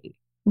energy.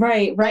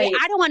 Right.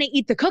 I don't want to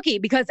eat the cookie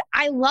because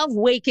I love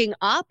waking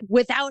up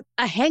without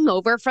a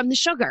hangover from the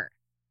sugar.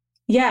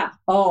 Yeah.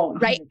 Oh,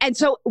 right. And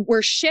so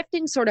we're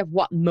shifting sort of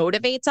what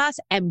motivates us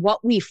and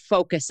what we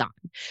focus on.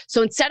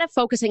 So instead of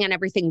focusing on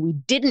everything we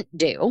didn't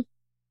do,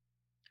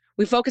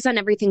 We focus on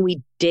everything we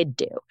did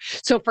do.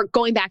 So for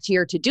going back to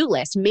your to-do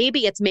list,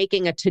 maybe it's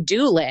making a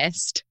to-do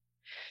list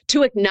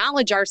to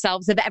acknowledge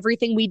ourselves of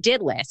everything we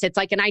did list. It's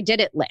like an I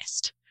did it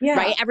list,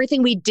 right?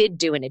 Everything we did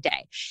do in a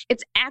day.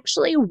 It's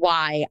actually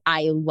why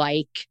I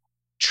like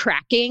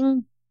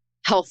tracking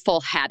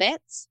healthful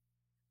habits,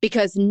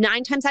 because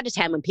 9 times out of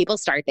 10, when people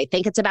start, they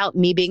think it's about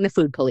me being the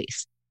food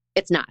police.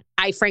 It's not.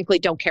 I frankly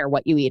don't care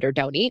what you eat or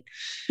don't eat.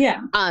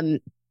 Yeah.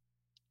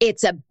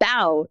 It's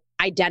about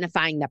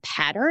identifying the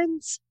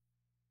patterns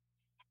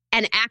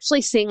and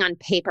actually seeing on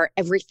paper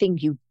everything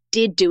you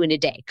did do in a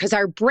day, because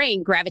our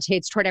brain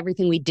gravitates toward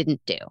everything we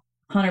didn't do.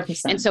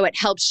 100%. And so it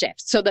helps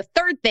shift. So the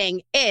third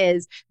thing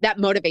is that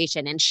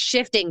motivation and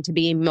shifting to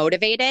being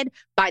motivated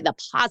by the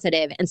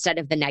positive instead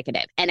of the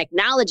negative, and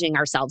acknowledging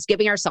ourselves,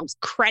 giving ourselves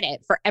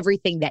credit for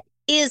everything that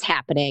is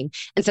happening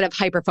instead of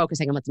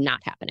hyper-focusing on what's not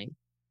happening.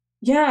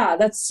 Yeah,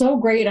 that's so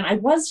great. And I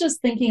was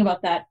just thinking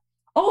about that.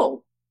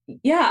 Oh,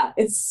 yeah,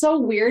 it's so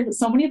weird.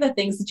 So many of the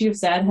things that you've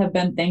said have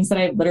been things that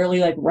I've literally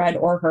like read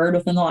or heard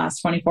within the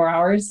last 24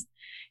 hours.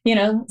 You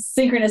know,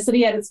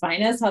 synchronicity at its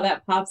finest, how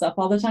that pops up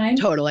all the time.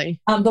 Totally.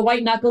 The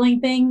white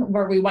knuckling thing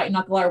where we white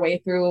knuckle our way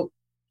through,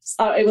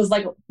 it was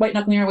like white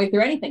knuckling our way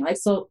through anything, like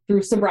so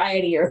through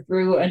sobriety or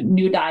through a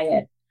new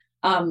diet.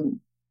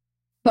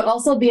 But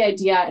also the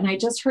idea, and I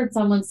just heard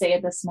someone say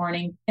it this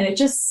morning and it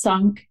just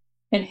sunk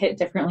and hit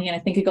differently. And I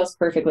think it goes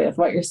perfectly with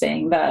what you're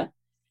saying, that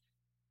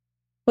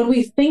when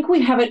we think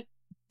we haven't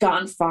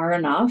gone far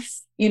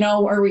enough, you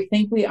know, or we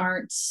think we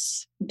aren't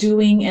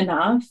doing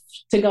enough,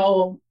 to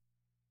go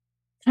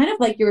kind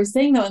of like you were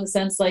saying though, in the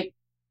sense like,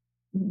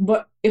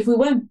 what if we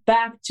went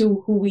back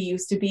to who we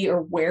used to be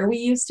or where we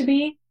used to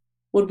be,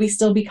 would we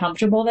still be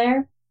comfortable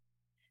there?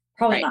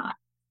 Probably not.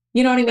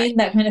 You know what I mean?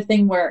 That kind of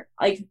thing where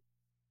like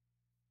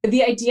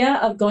the idea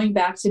of going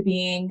back to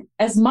being,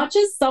 as much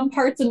as some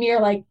parts of me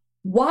are like,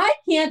 why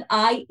can't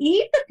I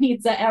eat the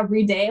pizza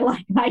every day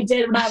like I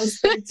did when I was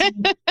 13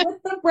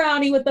 with the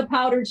brownie with the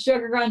powdered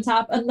sugar on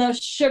top and the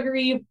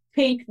sugary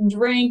pink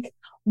drink?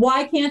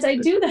 Why can't I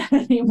do that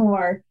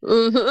anymore?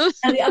 Mm-hmm.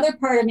 And the other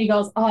part of me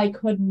goes, oh, I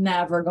could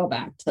never go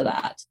back to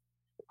that.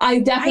 I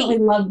definitely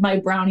love my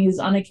brownies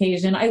on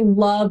occasion. I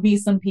love me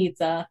some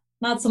pizza,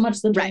 not so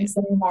much the drinks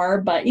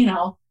anymore, but you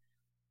know,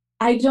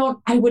 I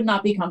would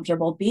not be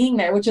comfortable being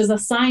there, which is a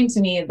sign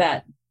to me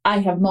that I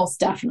have most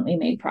definitely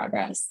made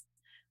progress.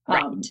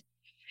 Right.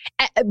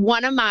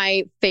 One of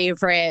my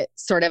favorite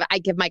I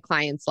give my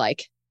clients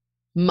like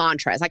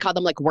mantras. I call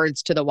them like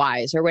words to the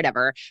wise or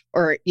whatever,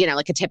 or, you know,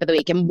 like a tip of the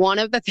week. And one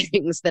of the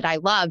things that I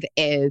love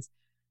is,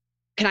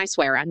 can I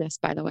swear on this,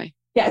 by the way?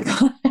 Yeah.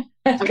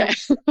 Okay.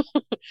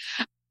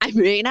 I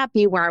may not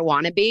be where I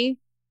want to be,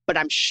 but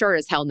I'm sure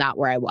as hell not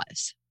where I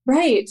was.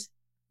 Right.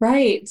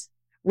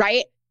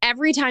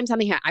 Every time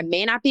something happens, I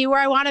may not be where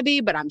I want to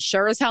be, but I'm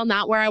sure as hell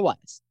not where I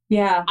was.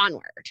 Yeah.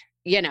 Onward,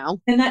 you know?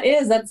 And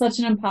that's such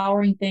an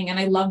empowering thing. And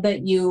I love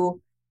that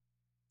you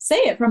say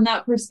it from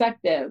that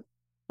perspective.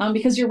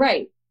 Because you're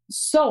right.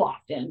 So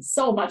often,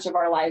 so much of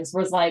our lives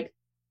was like,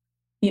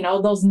 you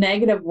know, those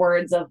negative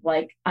words of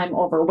like, I'm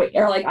overweight,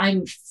 or like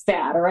I'm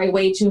fat, or I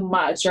weigh too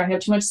much, or I have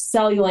too much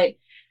cellulite.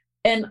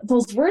 And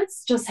those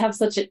words just have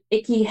such an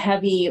icky,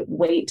 heavy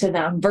weight to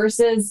them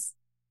versus,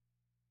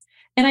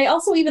 and I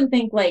also even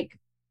think like,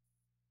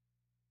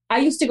 I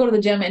used to go to the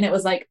gym and it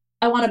was like,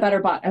 I want a better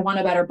butt. I want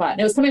a better butt.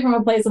 And it was coming from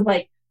a place of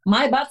like,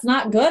 my butt's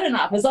not good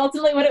enough is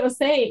ultimately what it was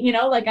saying. You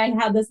know, like I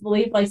had this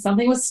belief, like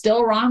something was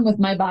still wrong with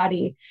my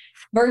body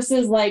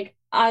versus like,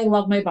 I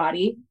love my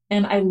body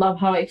and I love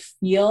how I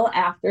feel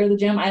after the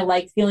gym. I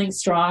like feeling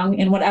strong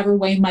in whatever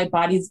way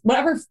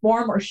whatever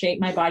form or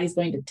shape my body's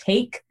going to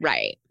take.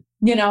 Right.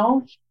 You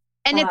know?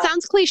 And it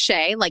sounds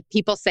cliche, like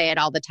people say it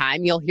all the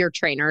time. You'll hear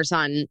trainers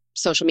on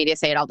social media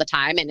say it all the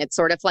time. And it's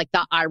sort of like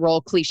the eye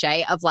roll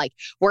cliche of like,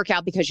 work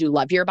out because you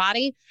love your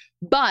body.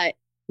 But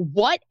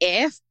what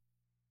if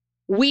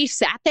we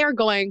sat there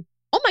going,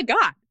 oh my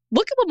God,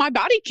 look at what my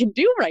body can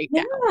do right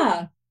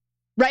now.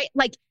 Right?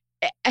 Like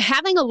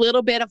having a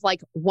little bit of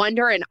like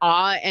wonder and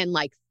awe and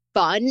like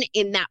fun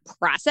in that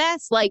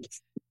process, like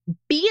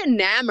be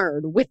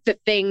enamored with the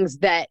things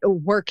that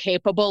we're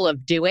capable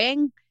of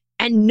doing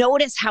and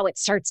notice how it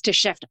starts to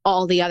shift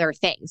all the other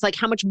things, like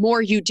how much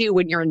more you do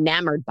when you're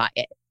enamored by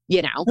it,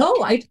 you know?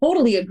 No, I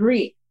totally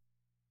agree.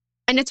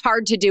 And it's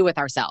hard to do with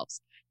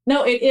ourselves.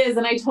 No, it is.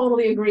 And I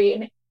totally agree.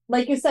 And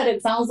like you said,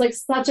 it sounds like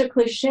such a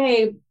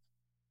cliche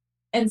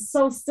and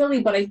so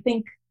silly, but I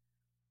think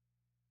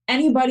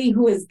anybody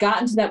who has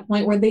gotten to that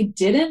point where they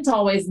didn't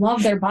always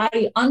love their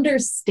body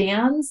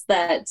understands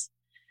that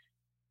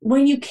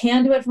when you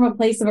can do it from a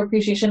place of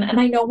appreciation. And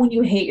I know when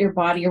you hate your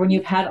body or when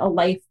you've had a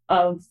life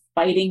of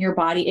fighting your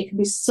body, it can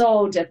be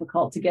so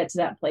difficult to get to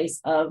that place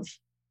of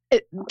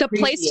the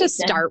place to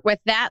start with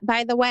that,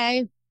 by the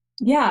way,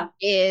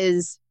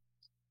 is,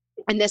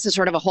 and this is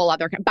sort of a whole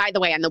other, by the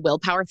way, on the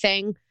willpower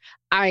thing,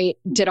 I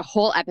did a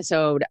whole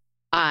episode.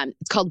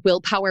 It's called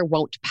Willpower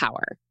Won't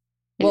Power.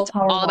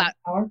 Willpower all about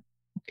power.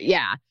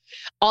 Yeah.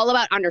 All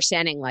about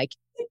understanding like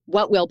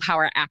what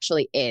willpower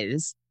actually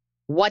is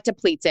what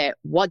depletes it,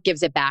 what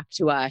gives it back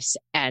to us,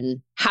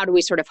 and how do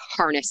we sort of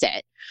harness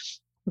it.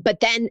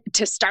 But then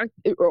to start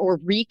or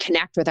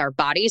reconnect with our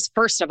bodies,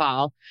 first of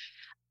all,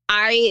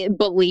 I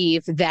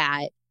believe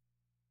that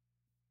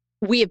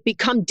we have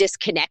become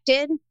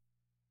disconnected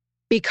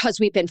because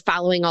we've been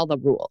following all the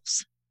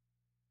rules,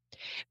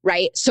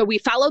 right? So we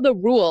follow the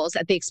rules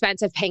at the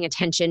expense of paying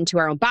attention to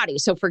our own body.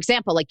 So for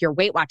example, like your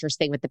Weight Watchers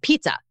thing with the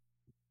pizza,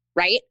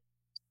 right?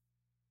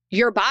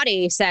 Your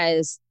body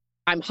says,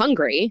 I'm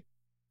hungry.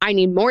 I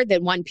need more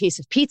than one piece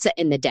of pizza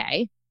in the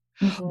day.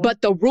 Mm-hmm.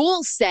 But the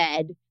rules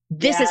said,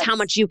 this is how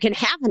much you can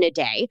have in a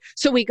day.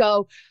 So we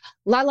go,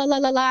 la, la, la,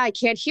 la, la, I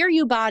can't hear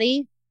you,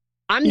 body.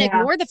 I'm going to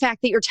ignore the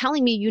fact that you're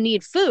telling me you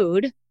need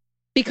food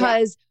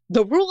because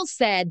the rules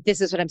said, this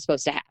is what I'm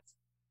supposed to have.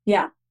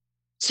 Yeah.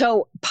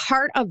 So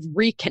part of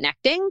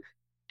reconnecting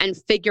and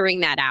figuring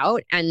that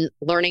out and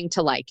learning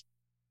to like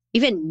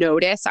even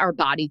notice our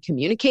body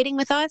communicating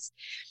with us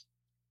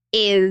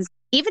is,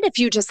 even if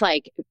you just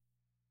like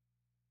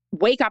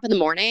wake up in the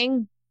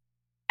morning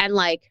and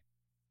like,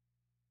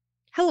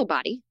 hello,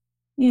 body.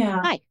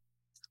 Yeah. Hi.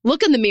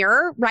 Look in the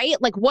mirror, right?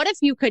 Like, what if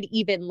you could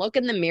even look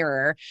in the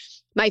mirror?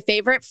 My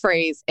favorite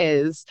phrase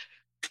is,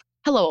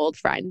 hello, old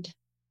friend.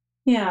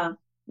 Yeah.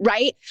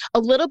 Right? A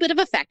little bit of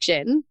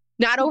affection,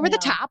 not over the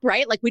top,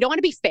 right? Like, we don't want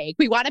to be fake.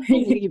 We want to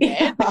believe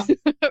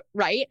it,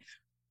 right?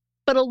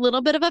 But a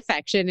little bit of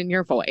affection in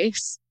your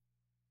voice.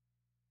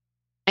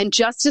 And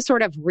just to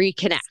sort of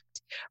reconnect,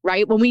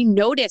 right? When we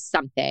notice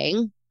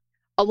something,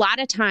 a lot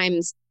of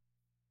times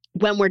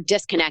when we're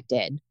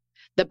disconnected,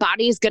 the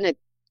body is going to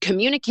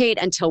communicate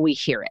until we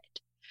hear it.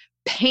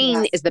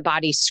 Pain is the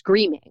body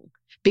screaming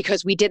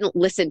because we didn't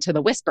listen to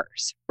the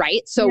whispers,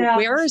 right? So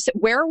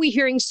where are we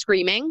hearing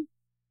screaming?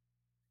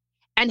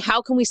 And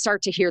how can we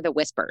start to hear the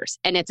whispers?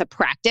 And it's a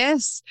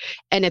practice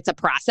and it's a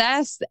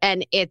process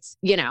and it's,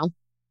 you know,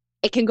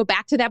 it can go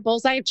back to that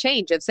bullseye of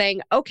change of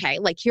saying, okay,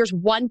 like here's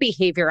one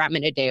behavior I'm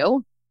going to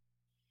do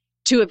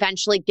to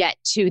eventually get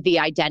to the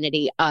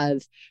identity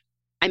of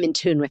I'm in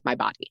tune with my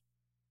body.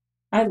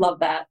 I love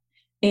that.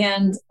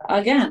 And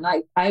again,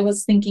 I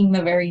was thinking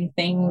the very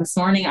thing this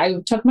morning. I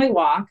took my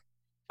walk.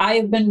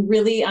 I've been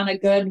really on a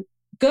good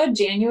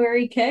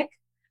January kick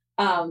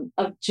of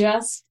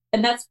just,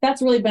 and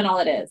that's really been all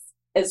it is.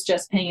 It's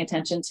just paying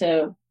attention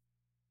to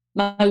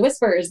my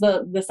whispers,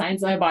 the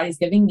signs my body's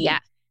giving me. Yeah.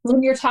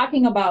 When you're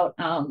talking about,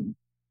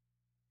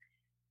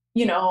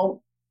 you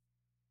know,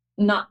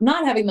 not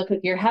having the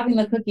cookie or having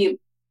the cookie,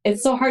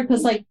 it's so hard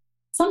because like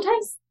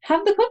sometimes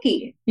have the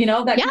cookie, you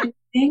know, that kind of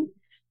thing.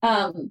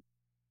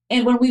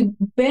 And when we've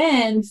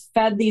been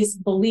fed these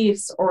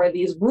beliefs or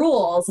these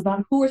rules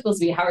about who we're supposed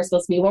to be, how we're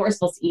supposed to be, what we're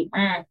supposed to eat,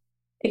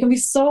 it can be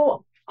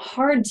so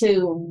hard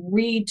to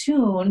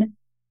retune.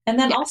 And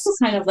then also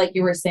kind of like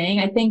you were saying,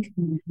 I think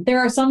there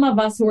are some of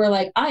us who are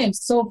like, I am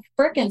so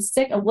freaking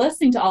sick of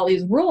listening to all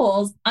these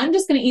rules. I'm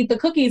just going to eat the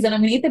cookies and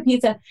I'm going to eat the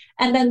pizza.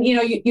 And then, you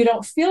know, you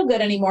don't feel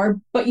good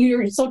anymore, but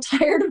you're so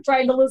tired of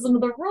trying to listen to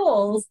the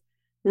rules.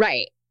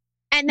 Right.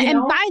 And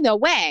by the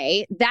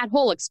way, that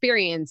whole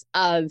experience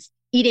of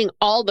eating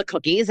all the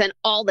cookies and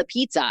all the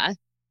pizza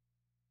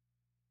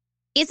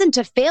isn't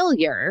a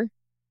failure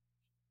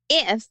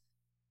if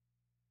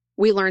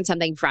we learn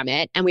something from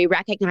it and we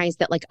recognize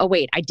that like, oh,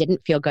 wait, I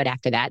didn't feel good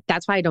after that.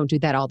 That's why I don't do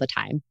that all the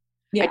time.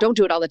 Yeah. I don't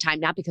do it all the time,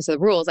 not because of the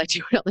rules. I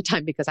do it all the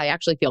time because I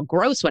actually feel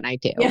gross when I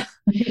do. Yeah.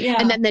 Yeah.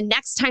 And then the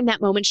next time that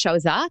moment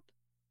shows up,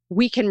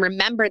 we can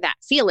remember that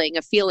feeling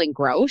of feeling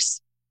gross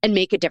and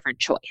make a different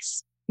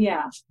choice.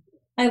 Yeah.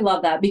 I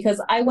love that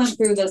because I went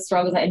through this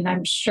struggle and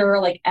I'm sure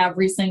like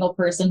every single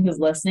person who's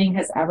listening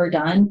has ever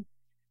done,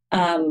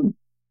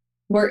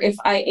 where if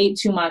I ate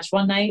too much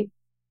one night,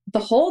 the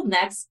whole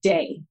next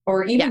day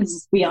or even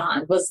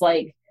beyond was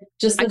like,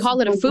 just, I call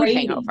it a food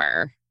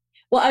hangover.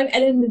 Well,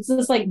 and it's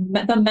just like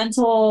the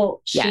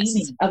mental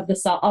shaming of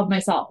of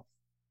myself.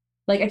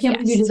 Like, I can't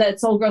believe you did that.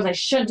 It's so gross. I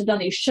shouldn't have done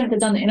that. You shouldn't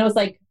have done that. And it was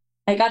like,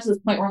 I got to this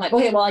point where I'm like,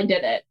 okay, well, I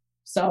did it.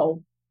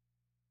 So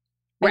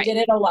I did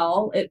it. Oh,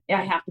 well,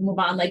 I have to move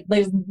on. Like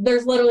there's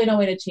literally no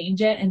way to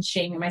change it. And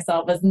shaming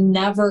myself is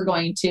never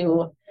going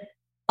to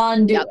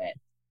undo it.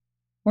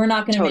 We're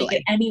not going to make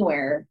it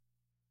anywhere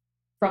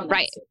from that.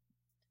 Right.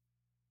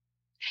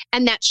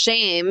 And that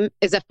shame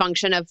is a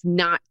function of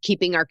not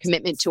keeping our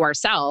commitment to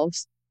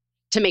ourselves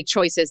to make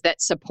choices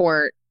that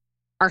support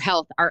our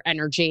health, our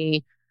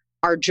energy,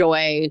 our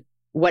joy,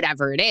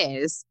 whatever it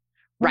is.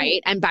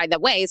 Right. And by the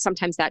way,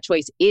 sometimes that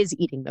choice is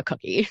eating the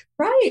cookie.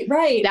 Right.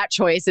 Right. That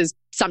choice is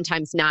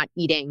sometimes not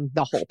eating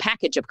the whole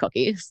package of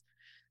cookies.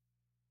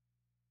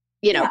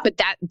 You know, but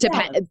that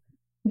depends.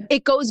 Yeah.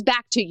 It goes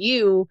back to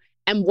you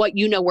and what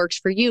you know works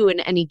for you in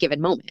any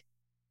given moment.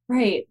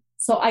 Right.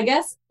 So I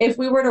guess if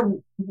we were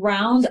to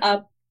round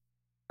up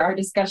our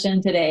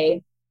discussion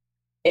today,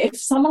 if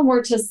someone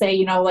were to say,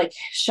 you know, like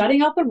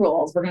shutting out the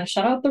rules, we're going to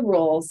shut out the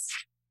rules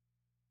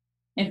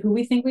and who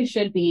we think we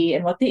should be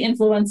and what the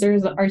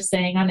influencers are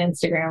saying on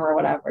Instagram or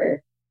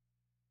whatever,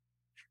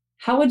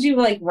 how would you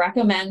like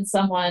recommend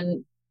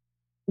someone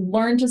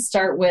learn to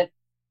start with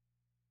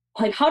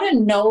like how to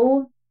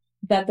know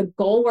that the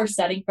goal we're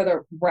setting for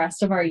the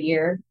rest of our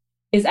year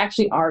is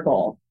actually our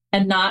goal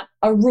and not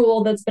a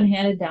rule that's been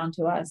handed down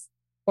to us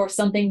or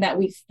something that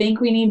we think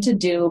we need to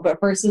do, but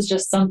versus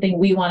just something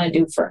we want to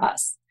do for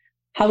us.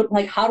 How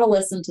to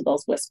listen to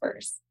those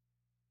whispers.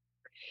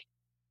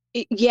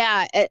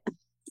 Yeah,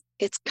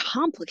 it's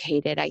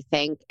complicated, I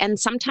think. And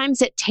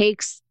sometimes it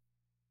takes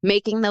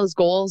making those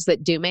goals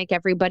that do make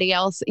everybody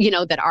else,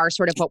 that are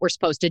sort of what we're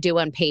supposed to do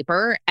on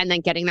paper, and then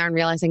getting there and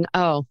realizing,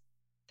 oh,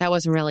 that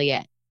wasn't really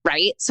it.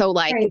 Right. So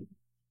Right.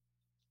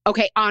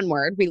 Okay,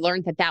 onward. We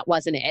learned that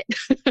wasn't it.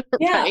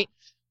 Yeah. Right.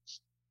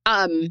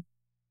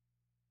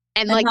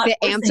 And like the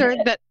answer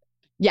that,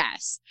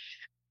 yes.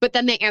 But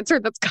then the answer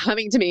that's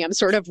coming to me, I'm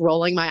sort of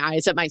rolling my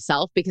eyes at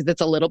myself because it's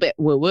a little bit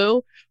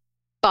woo-woo,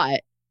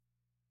 but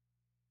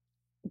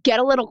get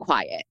a little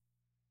quiet,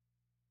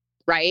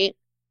 right?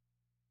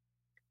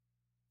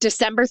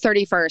 December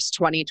 31st,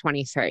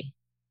 2023.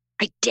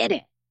 I did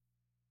it.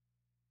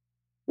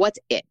 What's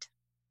it?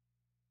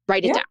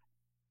 Write it down.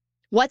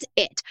 What's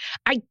it?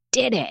 I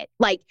did it.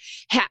 Like,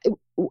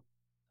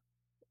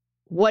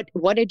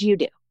 what did you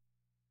do?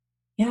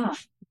 Yeah.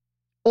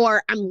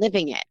 Or I'm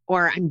living it,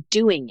 or I'm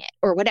doing it,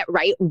 or whatever,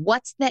 right?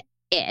 What's the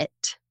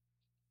it?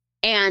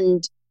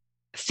 And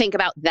think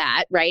about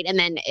that, right? And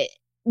then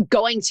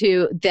going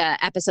to the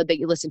episode that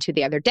you listened to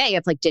the other day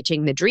of like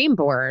ditching the dream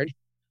board,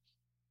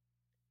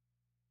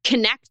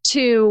 connect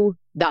to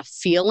the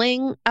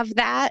feeling of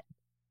that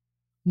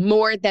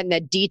more than the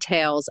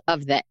details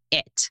of the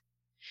it.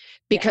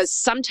 Because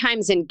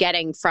sometimes in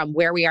getting from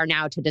where we are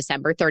now to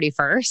December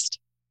 31st,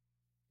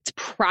 it's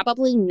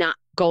probably not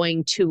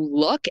going to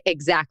look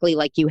exactly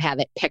like you have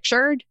it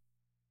pictured.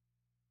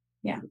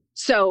 Yeah.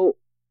 So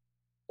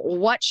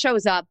what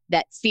shows up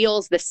that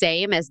feels the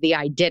same as the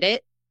I did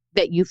it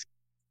that you've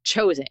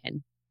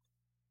chosen,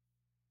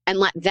 and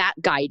let that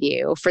guide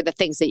you for the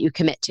things that you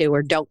commit to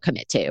or don't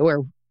commit to,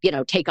 or,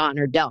 take on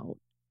or don't.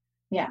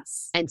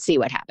 Yes. And see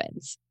what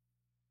happens.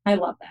 I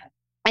love that.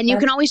 And you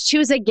can always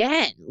choose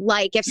again.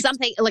 Like if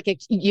something, like if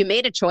you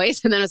made a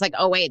choice and then it's like,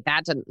 oh wait,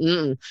 that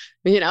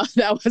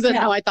wasn't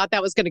how I thought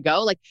that was going to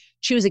go. Like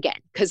choose again,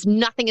 because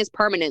nothing is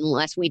permanent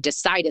unless we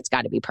decide it's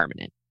got to be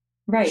permanent.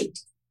 Right.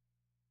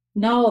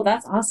 No,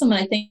 that's awesome.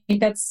 And I think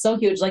that's so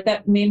huge. Like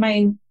that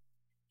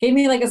gave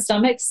me like a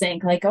stomach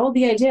sink. Like, oh,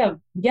 the idea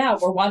of,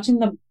 we're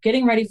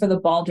getting ready for the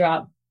ball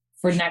drop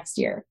for next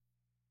year.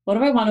 What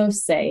do I want to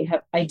say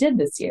I did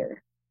this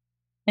year?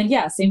 And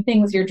same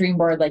thing with your dream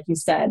board, like you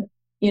said.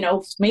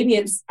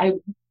 Maybe I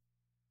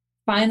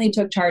finally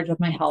took charge of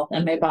my health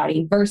and my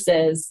body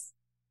versus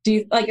do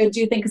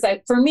you think, because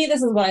for me,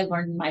 this is what I've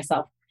learned in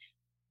myself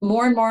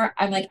more and more.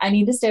 I'm like, I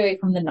need to stay away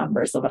from the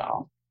numbers of it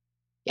all.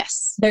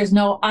 Yes. There's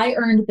no, I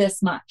earned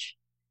this much,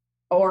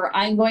 or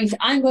I'm going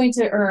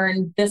to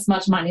earn this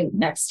much money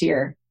next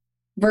year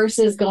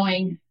versus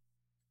going,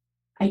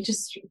 I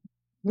just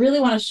really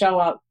want to show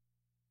up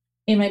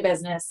in my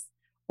business,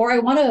 or I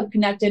want to have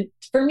connected.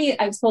 For me,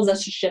 I suppose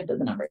that's just shifted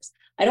the numbers.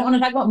 I don't want to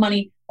talk about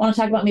money. I want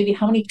to talk about maybe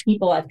how many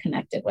people I've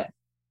connected with,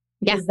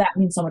 because that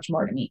means so much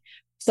more to me.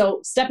 So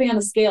stepping on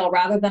the scale,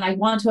 rather than I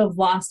want to have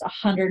lost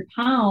 100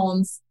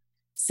 pounds,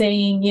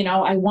 saying,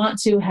 I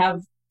want to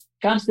have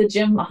gone to the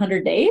gym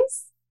 100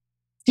 days.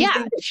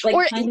 Yeah.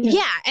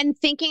 And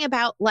thinking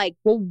about like,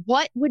 well,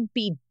 what would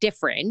be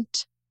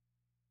different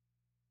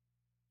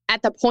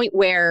at the point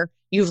where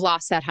you've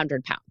lost that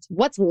 100 pounds?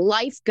 What's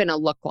life going to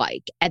look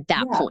like at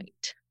that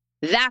point?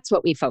 That's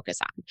what we focus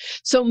on.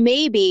 So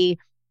maybe,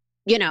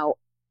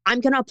 I'm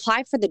going to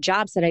apply for the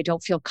jobs that I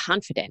don't feel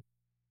confident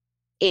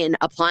in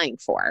applying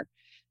for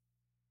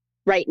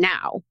right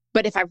now.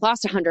 But if I've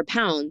lost 100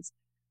 pounds,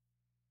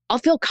 I'll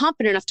feel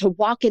confident enough to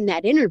walk in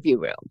that interview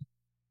room.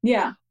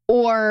 Yeah.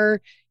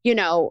 Or,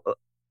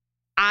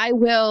 I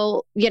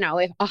will,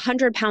 if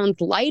 100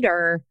 pounds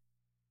lighter,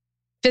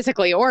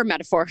 physically or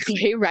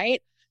metaphorically,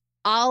 right?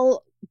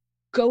 I'll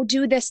go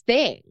do this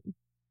thing.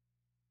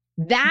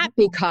 That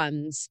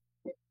becomes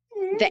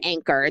the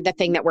anchor, the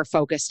thing that we're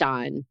focused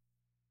on,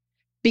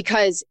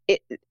 because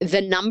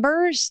the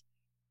numbers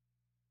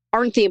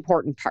aren't the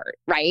important part,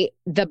 right?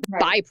 The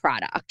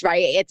byproduct,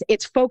 right?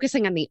 It's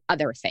focusing on the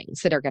other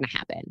things that are going to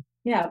happen.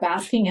 Yeah.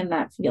 Basking in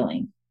that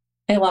feeling.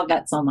 I love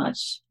that so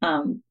much.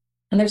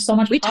 And there's so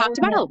much. We talked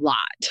about a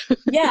lot.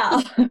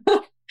 Yeah.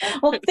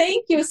 Well,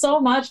 thank you so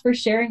much for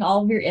sharing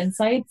all of your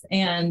insights,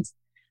 and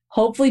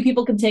hopefully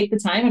people can take the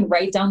time and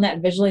write down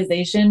that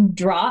visualization,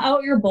 draw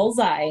out your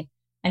bullseye.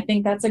 I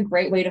think that's a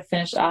great way to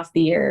finish off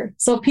the year.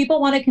 So if people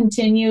want to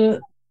continue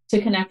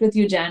to connect with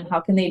you, Jenn, how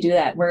can they do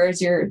that? Where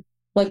is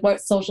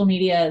what social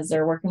media is,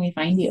 or where can we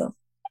find you?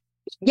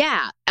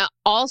 Yeah.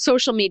 All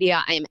social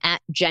media, I am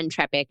at Jenn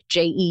Trepeck,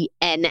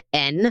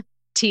 JennTrepeck.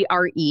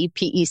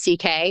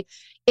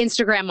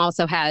 Instagram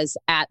also has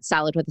at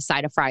Salad with a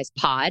Side of Fries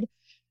pod.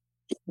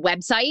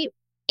 Website,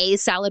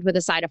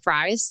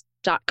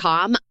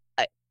 asaladwithasideoffries.com.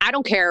 I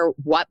don't care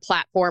what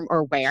platform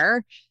or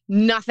where.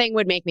 Nothing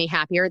would make me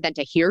happier than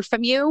to hear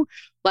from you.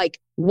 Like,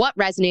 what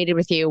resonated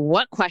with you?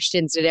 What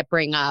questions did it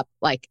bring up?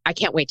 Like, I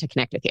can't wait to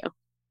connect with you.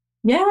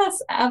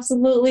 Yes,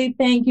 absolutely.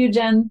 Thank you,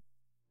 Jenn.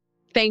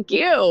 Thank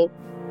you.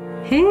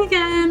 Hey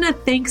again.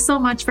 Thanks so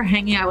much for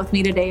hanging out with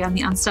me today on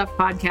the Unstuffed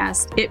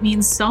podcast. It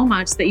means so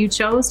much that you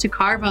chose to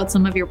carve out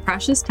some of your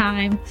precious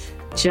time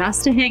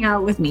just to hang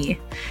out with me.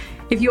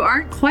 If you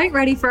aren't quite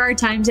ready for our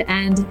time to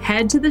end,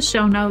 head to the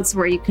show notes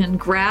where you can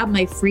grab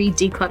my free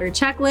declutter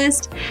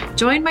checklist,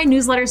 join my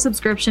newsletter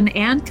subscription,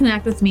 and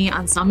connect with me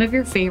on some of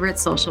your favorite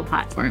social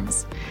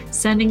platforms.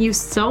 Sending you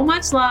so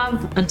much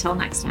love. Until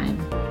next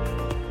time.